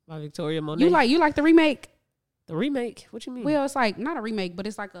 By Victoria Monet. You like the remake? The remake? What you mean? Well, it's like not a remake, but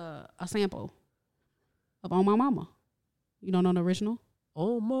it's like a sample of On My Mama. You don't know the original?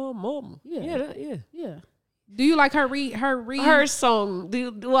 Oh my mama. Yeah. Yeah. Yeah. Do you like her Her song?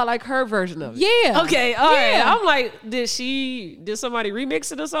 Do I like her version of it? Yeah. Okay. All right. Yeah. I'm like, did somebody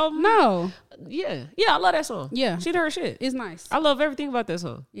remix it or something? No. Yeah. I love that song. Yeah. She did her shit. It's nice. I love everything about that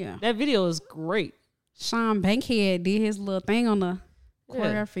song. Yeah. That video is great. Sean Bankhead did his little thing on the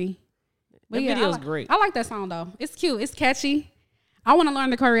choreography. But That video is great. I like that song though. It's cute. It's catchy. I want to learn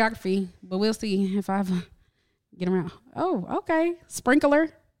the choreography, but we'll see if I ever get around. Oh, okay. Sprinkler.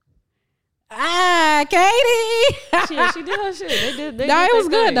 Katie. She did her shit. They No, did it was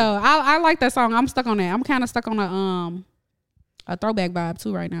their good thing. though. I like that song. I'm stuck on that. I'm kind of stuck on a throwback vibe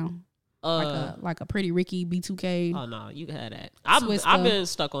too right now. Like a Pretty Ricky B2K. Oh no, you can have that. I've been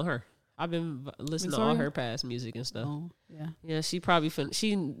stuck on her. I've been listening to all her past music and stuff. Oh, yeah. Yeah, she probably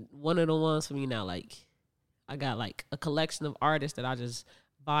she one of the ones for me now. Like, I got like a collection of artists that I just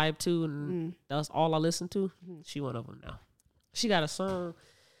vibe to, and that's all I listen to. She one of them now. She got a song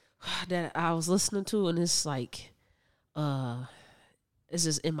that I was listening to, and it's like, it's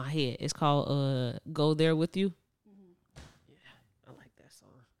just in my head. It's called "Go There With You." Yeah, I like that song.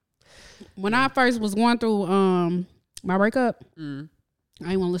 When I first was going through my breakup, I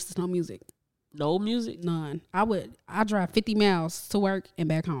didn't want to listen to no music. No music? None. I drive 50 miles to work and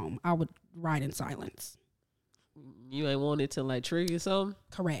back home. I would ride in silence. You ain't want it to like trigger something?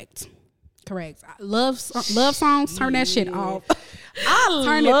 Correct. Love songs, turn that shit off.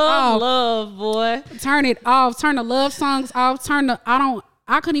 Turn love, boy. Turn it off. Turn the love songs off.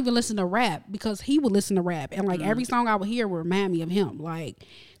 I couldn't even listen to rap because he would listen to rap. And like every song I would hear would remind me of him. Like,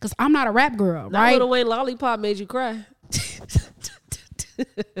 cause I'm not a rap girl, right? Lil Wayne Lollipop made you cry.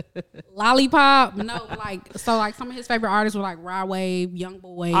 Lollipop, no, like some of his favorite artists were like Rod Wave, Young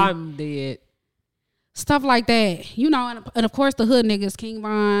Boy, I'm dead, stuff like that, and of course the hood niggas, King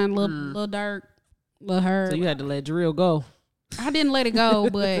Von, Lil Durk, Lil Herb. So you had to let Drill go. I didn't let it go,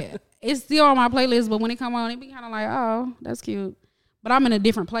 but it's still on my playlist. But when it come on, it be kind of like, oh, that's cute. But I'm in a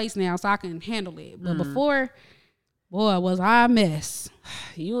different place now, so I can handle it. But before, boy, was I a mess.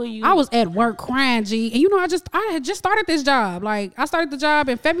 I was at work crying, G. And I had just started this job. Like, I started the job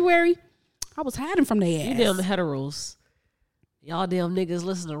in February. I was hiding from their ass. You damn heteros. Y'all damn niggas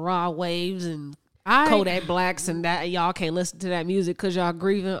listen to Rod Waves and Kodak Blacks and that. Y'all can't listen to that music because y'all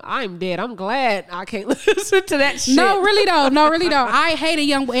grieving. I'm dead. I'm glad I can't listen to that shit. No, really though. I hated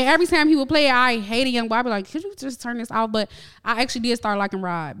Young Boy. Every time he would play it, I hated Young Boy. I'd be like, could you just turn this off? But I actually did start liking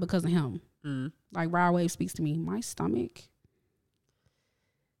Rod because of him. Like, Rod Wave speaks to me. My stomach.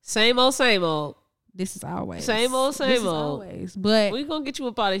 Same old. This is always. Same old. Always. But we gonna get you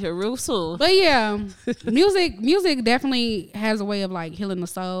up out of here real soon. But yeah, music definitely has a way of like healing the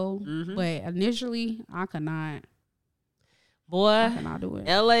soul. But initially, I could not. Boy, I could not do it.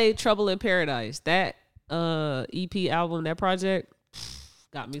 L.A. Trouble in Paradise. That EP album, that project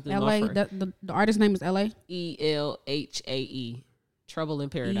got me through L.A. my first. The artist name is L.A. ELHAE. Trouble in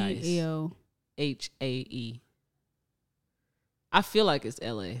Paradise. ELHAE. I feel like it's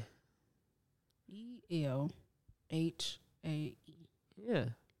L.A. ELHAE. Yeah.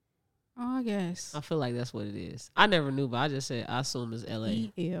 Oh, I guess. I feel like that's what it is. I never knew, but I just said I assume it's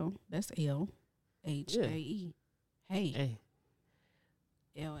L.A. That's LHAE. Hey.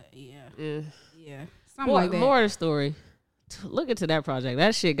 Yeah. Something like that. More of the story. Look into that project.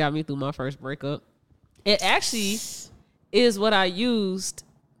 That shit got me through my first breakup. It actually is what I used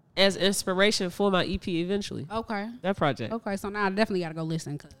as inspiration for my EP eventually. Okay. That project. Okay, so now I definitely got to go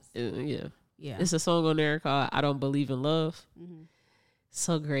listen. Yeah. Yeah. It's a song on there called I Don't Believe in Love. Mm-hmm.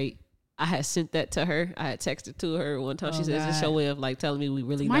 So great. I had sent that to her. I had texted to her one time. She says, it's your way of like telling me we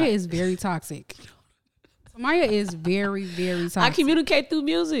really Maya is very toxic. Maya is very, very toxic. I communicate through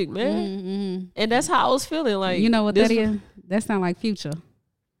music, man. Mm-hmm. And that's how I was feeling. Like, you know what that is? That sound like Future.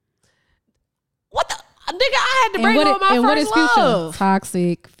 What the? Nigga, I had to break up with my first what is Future? love.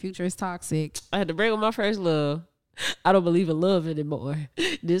 Toxic. Future is toxic. I had to break up with my first love. I don't believe in love anymore.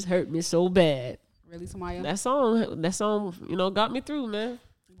 This hurt me so bad. Really, Samaya? That song, you know, got me through, man.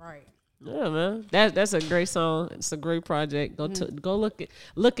 Right. Yeah, man. That's a great song. It's a great project. Go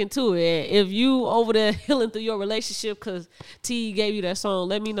look into it. And if you over there healing through your relationship because T gave you that song,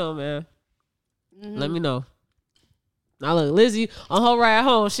 let me know, man. Mm-hmm. Let me know. Now look, Lizzie on her ride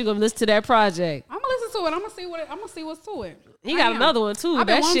home, she gonna listen to that project. I'm gonna listen to it. I'm gonna see what's to it. He got another one too. I've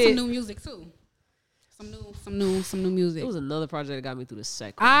been wanting some new music too. Some new music. It was another project that got me through the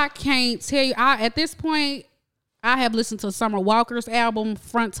second. I can't tell you. At this point, I have listened to Summer Walker's album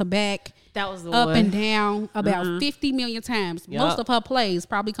front to back. That was the up one. and down about 50 million times. Yep. Most of her plays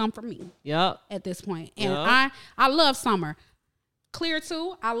probably come from me. Yep. At this point. And I love Summer. Clear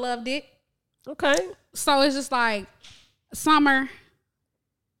too. I loved it. Okay. So it's just like Summer,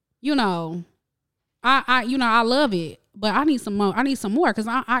 you know, I love it, but I need some more. I need some more because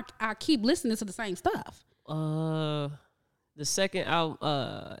I keep listening to the same stuff. The second album,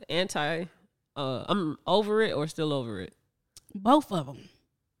 I'm over it or still over it. Both of them.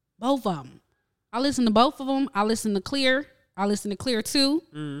 I listen to both of them. I listen to Clear. I listen to Clear 2.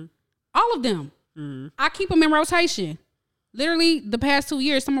 Mm-hmm. All of them. Mm-hmm. I keep them in rotation. Literally, the past 2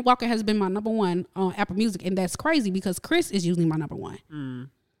 years, Summer Walker has been my number one on Apple Music, and that's crazy because Chris is usually my number one. Mm.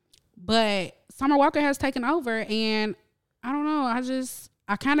 But Summer Walker has taken over, and I don't know.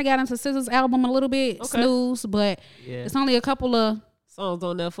 I kind of got into SZA's album a little bit, Snooze, but it's only a couple of songs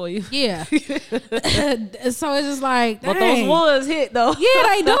on there for you. Yeah. So it's just like, dang. But those ones hit though. Yeah,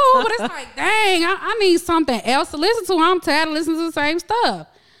 they do. But it's like, dang, I need something else to listen to. I'm tired of listening to the same stuff.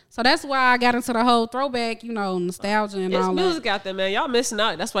 So that's why I got into the whole throwback, you know, nostalgia and all that. There's music out there, man. Y'all missing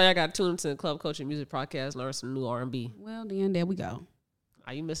out. That's why y'all got to tune into the Club Culture Music Podcast, learn some new R&B. Well, then there we go.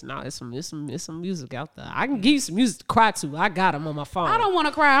 Are you missing out? It's some music out there. I can give you some music to cry to. I got them on my phone. I don't want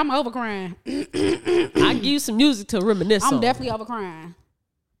to cry. I'm over crying. I can give you some music to reminisce on. I'm definitely over crying.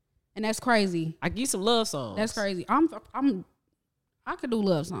 And that's crazy. I give you some love songs. That's crazy. I could do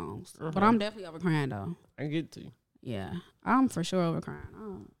love songs, but I'm definitely over crying though. I get it to you. Yeah, I'm for sure over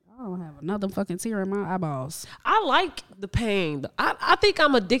crying. I don't have another fucking tear in my eyeballs. I like the pain. I think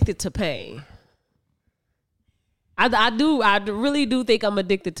I'm addicted to pain. I do. I really do think I'm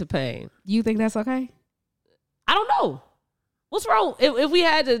addicted to pain. You think that's okay? I don't know. What's wrong? If we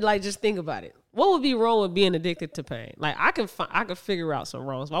had to like just think about it, what would be wrong with being addicted to pain? Like I could figure out some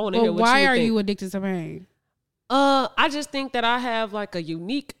wrongs. But I want to hear what why you are think. you addicted to pain? I just think that I have like a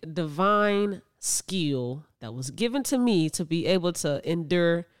unique divine skill that was given to me to be able to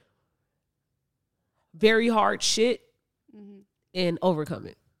endure very hard shit and overcome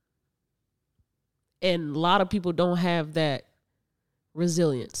it. And a lot of people don't have that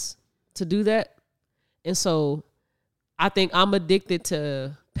resilience to do that. And so I think I'm addicted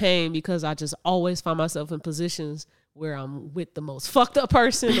to pain because I just always find myself in positions where I'm with the most fucked up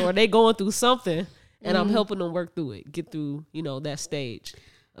person or they going through something and I'm helping them work through it, get through, you know, that stage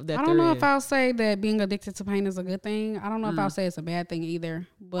of that. I don't know if I'll say that being addicted to pain is a good thing. I don't know if I'll say it's a bad thing either.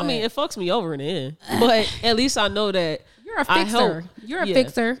 But I mean, it fucks me over in the end. But at least I know that you're a fixer. You're a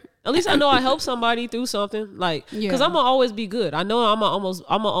fixer. At least I know I help somebody through something, like, because I'm gonna always be good. I know I'm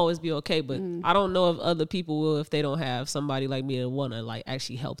gonna always be okay, but I don't know if other people will if they don't have somebody like me that wanna like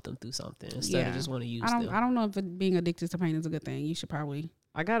actually help them through something instead of just want to use them. I don't know if being addicted to pain is a good thing. You should probably.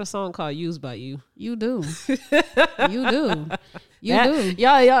 I got a song called "Used by You." You do. You do. You do.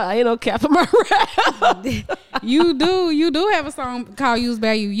 Y'all ain't no cap in my rap. You do. You do have a song called "Used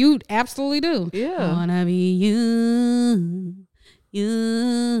by You." You absolutely do. Yeah. Wanna be you.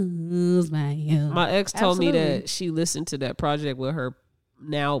 Used by you. My ex told me that she listened to that project with her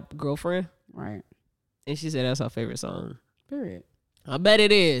now girlfriend. Right. And she said that's her favorite song. Period. I bet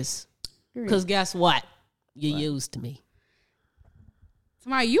it is. Because guess what? You used me.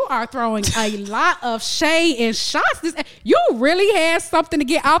 Somebody, you are throwing a lot of shade and shots. You really had something to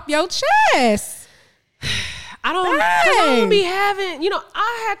get off your chest. I don't be having,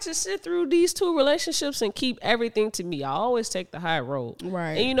 I had to sit through these 2 relationships and keep everything to me. I always take the high road.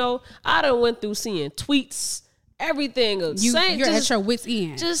 Right. And, I done went through seeing tweets, everything. You're at your wit's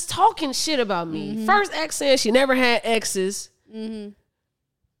end. Just talking shit about me. First ex saying she never had exes.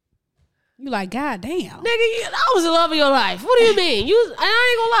 You like, God damn. Nigga, I was the love of your life. What do you mean? I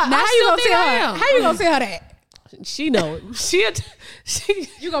ain't gonna lie. Now how you gonna tell her? How you gonna tell her that? She know it. She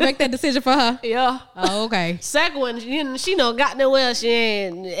You gonna make that decision for her? Yeah. Oh, okay. Second one, she know goddamn well she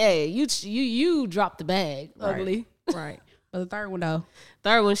ain't. Hey, you dropped the bag, ugly. Right. But the third one though.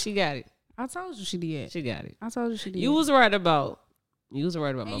 Third one, she got it. I told you she did. She got it. I told you she did. You was right about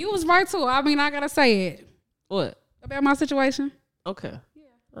my you was right too. I mean, I gotta say it. What? About my situation. Okay. Yeah.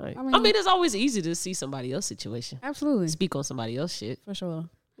 All right. I mean, it's always easy to see somebody else's situation. Absolutely. Speak on somebody else's shit. For sure.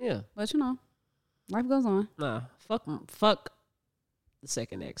 Yeah. But life goes on. Nah. Fuck the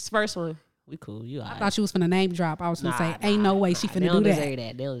second ex. First one, we cool. You all right. I thought you was finna name drop. I was finna say, ain't no way she finna do that.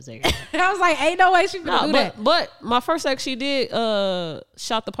 They don't deserve that. I was like, ain't no way she finna do that. But my first ex, she did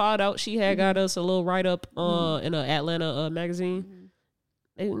shout the pod out. She had got us a little write up in an Atlanta magazine.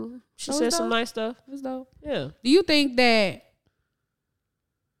 And she said some nice stuff. It was dope. Yeah. Do you think that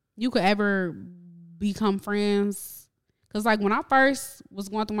you could ever become friends? Because like when I first was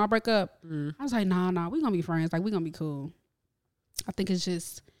going through my breakup, I was like, nah, we gonna be friends. Like we gonna be cool. I think it's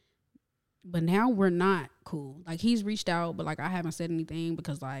just, but now we're not cool. Like he's reached out, but like I haven't said anything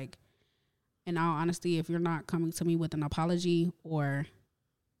because like, in all honesty, if you're not coming to me with an apology or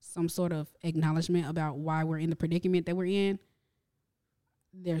some sort of acknowledgement about why we're in the predicament that we're in,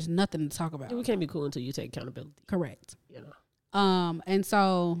 there's nothing to talk about. We can't be cool until you take accountability. Correct. You know. And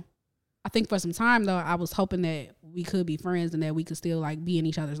so I think for some time though, I was hoping that we could be friends and that we could still like be in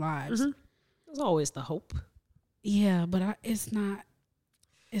each other's lives. There's always the hope. Yeah, but it's not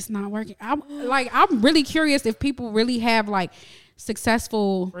working. I'm really curious if people really have like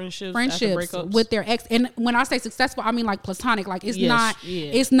successful friendships with their ex. And when I say successful, I mean like platonic. Like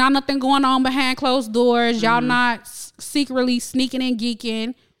it's not nothing going on behind closed doors. Y'all not secretly sneaking and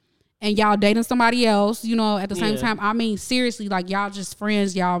geeking and y'all dating somebody else, you know, at the same time. I mean, seriously, like y'all just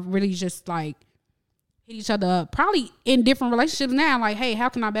friends. Y'all really just like hit each other up, probably in different relationships now. Like, hey, how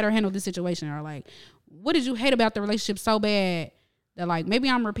can I better handle this situation? Or like, what did you hate about the relationship so bad that like maybe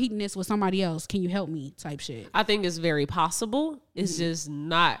I'm repeating this with somebody else? Can you help me? Type shit. I think it's very possible. It's just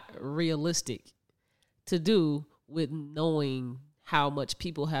not realistic to do with knowing how much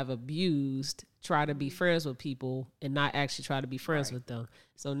people have abused, try to be friends with people and not actually try to be friends with them.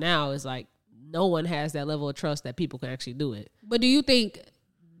 So now it's like no one has that level of trust that people can actually do it. But do you think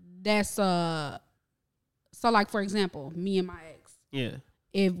that's so like for example, me and my ex. Yeah.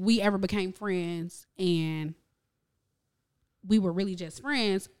 If we ever became friends and we were really just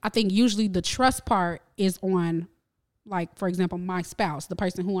friends, I think usually the trust part is on, like, for example, my spouse, the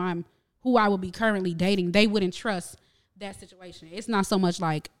person who I would be currently dating. They wouldn't trust that situation. It's not so much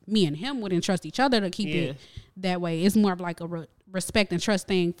like me and him wouldn't trust each other to keep it that way. It's more of like a respect and trust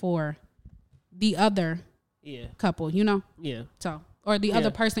thing for the other couple, you know? Yeah. So, or the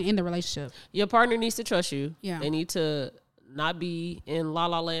other person in the relationship. Your partner needs to trust you. Yeah. They need to not be in la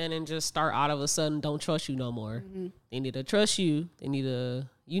la land and just start out of a sudden don't trust you no more. They need to trust you. You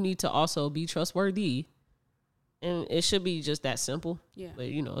need to also be trustworthy. And it should be just that simple. Yeah. But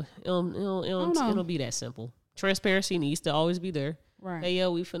you know, it'll be that simple. Transparency needs to always be there. Right. Hey,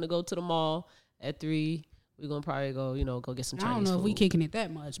 we finna go to the mall at 3. We're gonna probably go get some Chinese food. I don't know if we kicking it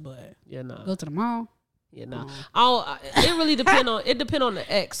that much, but go to the mall. Yeah, nah. It really depend on the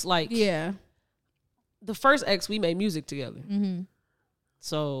ex. Like, the first ex, we made music together.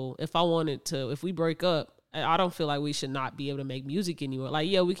 So if we break up, I don't feel like we should not be able to make music anymore. Like,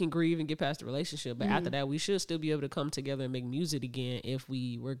 we can grieve and get past the relationship, but after that, we should still be able to come together and make music again if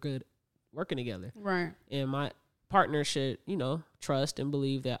we were good working together. Right. And my partner should, trust and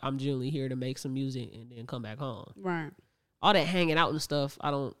believe that I'm genuinely here to make some music and then come back home. Right. All that hanging out and stuff, I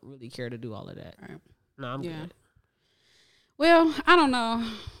don't really care to do all of that. Right. No, I'm good. Well, I don't know.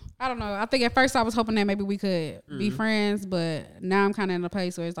 I think at first I was hoping that maybe we could be friends, but now I'm kind of in a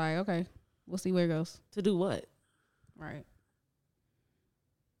place where it's like, okay, we'll see where it goes. To do what? Right.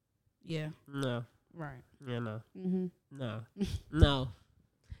 Yeah. No. Right. Yeah, no. Mm-hmm. No.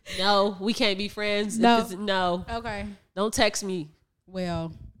 No, we can't be friends. No. Okay. Don't text me.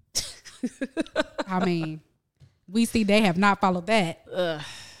 Well, I mean, we see they have not followed that.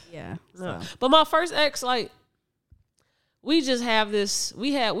 Yeah. No. So. But my first ex, like, we just have this.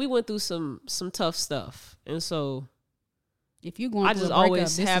 We went through some tough stuff, and so if you going, I just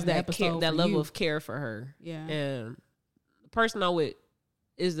always have that level you. Of care for her. Yeah. And the person I'm with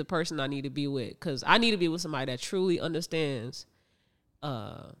is the person I need to be with, because I need to be with somebody that truly understands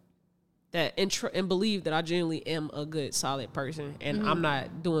that and believe that I genuinely am a good, solid person, and I'm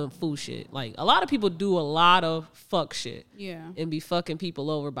not doing fool shit. Like, a lot of people do a lot of fuck shit, and be fucking people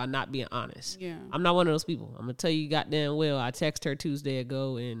over by not being honest. I'm not one of those people. I'm gonna tell you goddamn well. I texted her Tuesday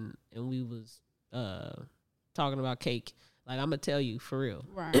ago, and we was talking about cake. Like, I'm gonna tell you for real.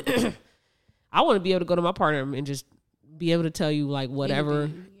 Right. I want to be able to go to my partner and just be able to tell you like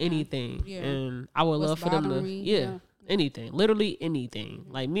whatever, anything. And I would love for them to, anything, literally anything.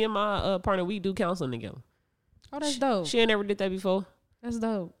 Like, me and my partner, we do counseling together. Oh, that's dope. She ain't never did that before. That's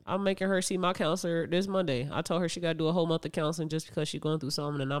dope. I'm making her see my counselor this Monday. I told her she got to do a whole month of counseling just because she's going through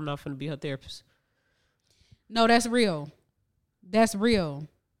something, and I'm not finna be her therapist. No, that's real. That's real.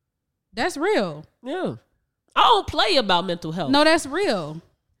 That's real. Yeah. I don't play about mental health. No, that's real.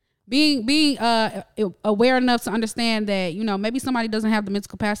 Being aware enough to understand that, you know, maybe somebody doesn't have the mental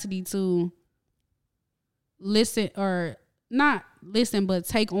capacity to listen, or not listen, but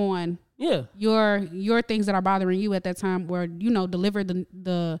take on your things that are bothering you at that time, or, you know, deliver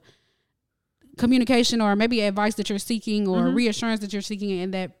the communication or maybe advice that you're seeking, or reassurance that you're seeking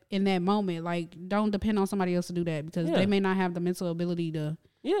in that moment. Like, don't depend on somebody else to do that, because they may not have the mental ability to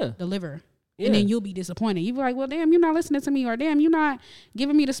deliver. Yeah. And then you'll be disappointed. You'll be like, well, damn, you're not listening to me, or damn, you're not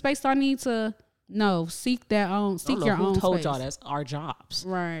giving me the space I need to. No, seek your own space. Who told y'all that's our jobs?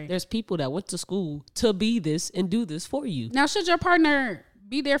 Right. There's people that went to school to be this and do this for you. Now, should your partner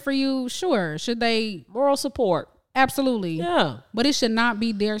be there for you? Sure. Should they? Moral support. Absolutely. Yeah. But it should not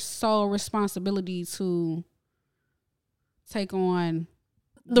be their sole responsibility to take on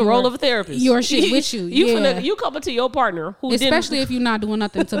the role of a therapist. Your shit with you. You coming to your partner who especially if you're not doing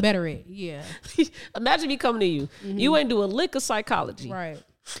nothing to better it. Yeah. Imagine me coming to you. You ain't do a lick of psychology. Right.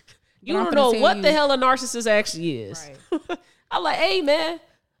 You don't know what the hell a narcissist actually is. Right. I'm like, hey, man,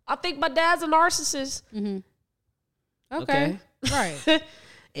 I think my dad's a narcissist. Okay. Right.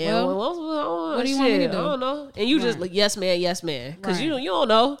 And what do you want me to do? I don't know. And you just like, yes, man. Because you don't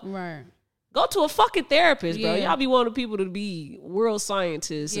know. Right. Go to a fucking therapist, bro. Y'all be wanting people to be world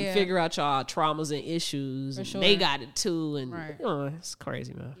scientists and figure out y'all traumas and issues. And they got it too. And it's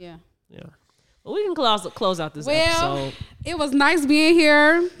crazy, man. Yeah. But we can close out this episode. It was nice being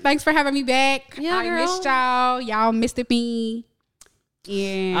here. Thanks for having me back. Yeah, I missed y'all. Y'all missed me.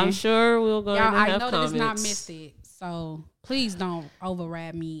 And I'm sure we'll go and have comments. I know that it's not missed it. So please don't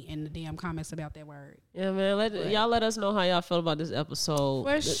override me in the damn comments about that word. Yeah, man. Y'all let us know how y'all felt about this episode.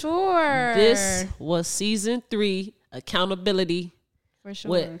 For sure. This was season 3, accountability. For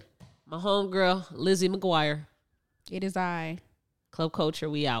sure. With my homegirl, Lizzie McGuire. It is I. Club Culture,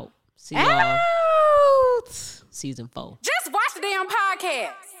 we out. See y'all. Out. Season 4. Just watch the damn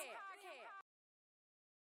podcast.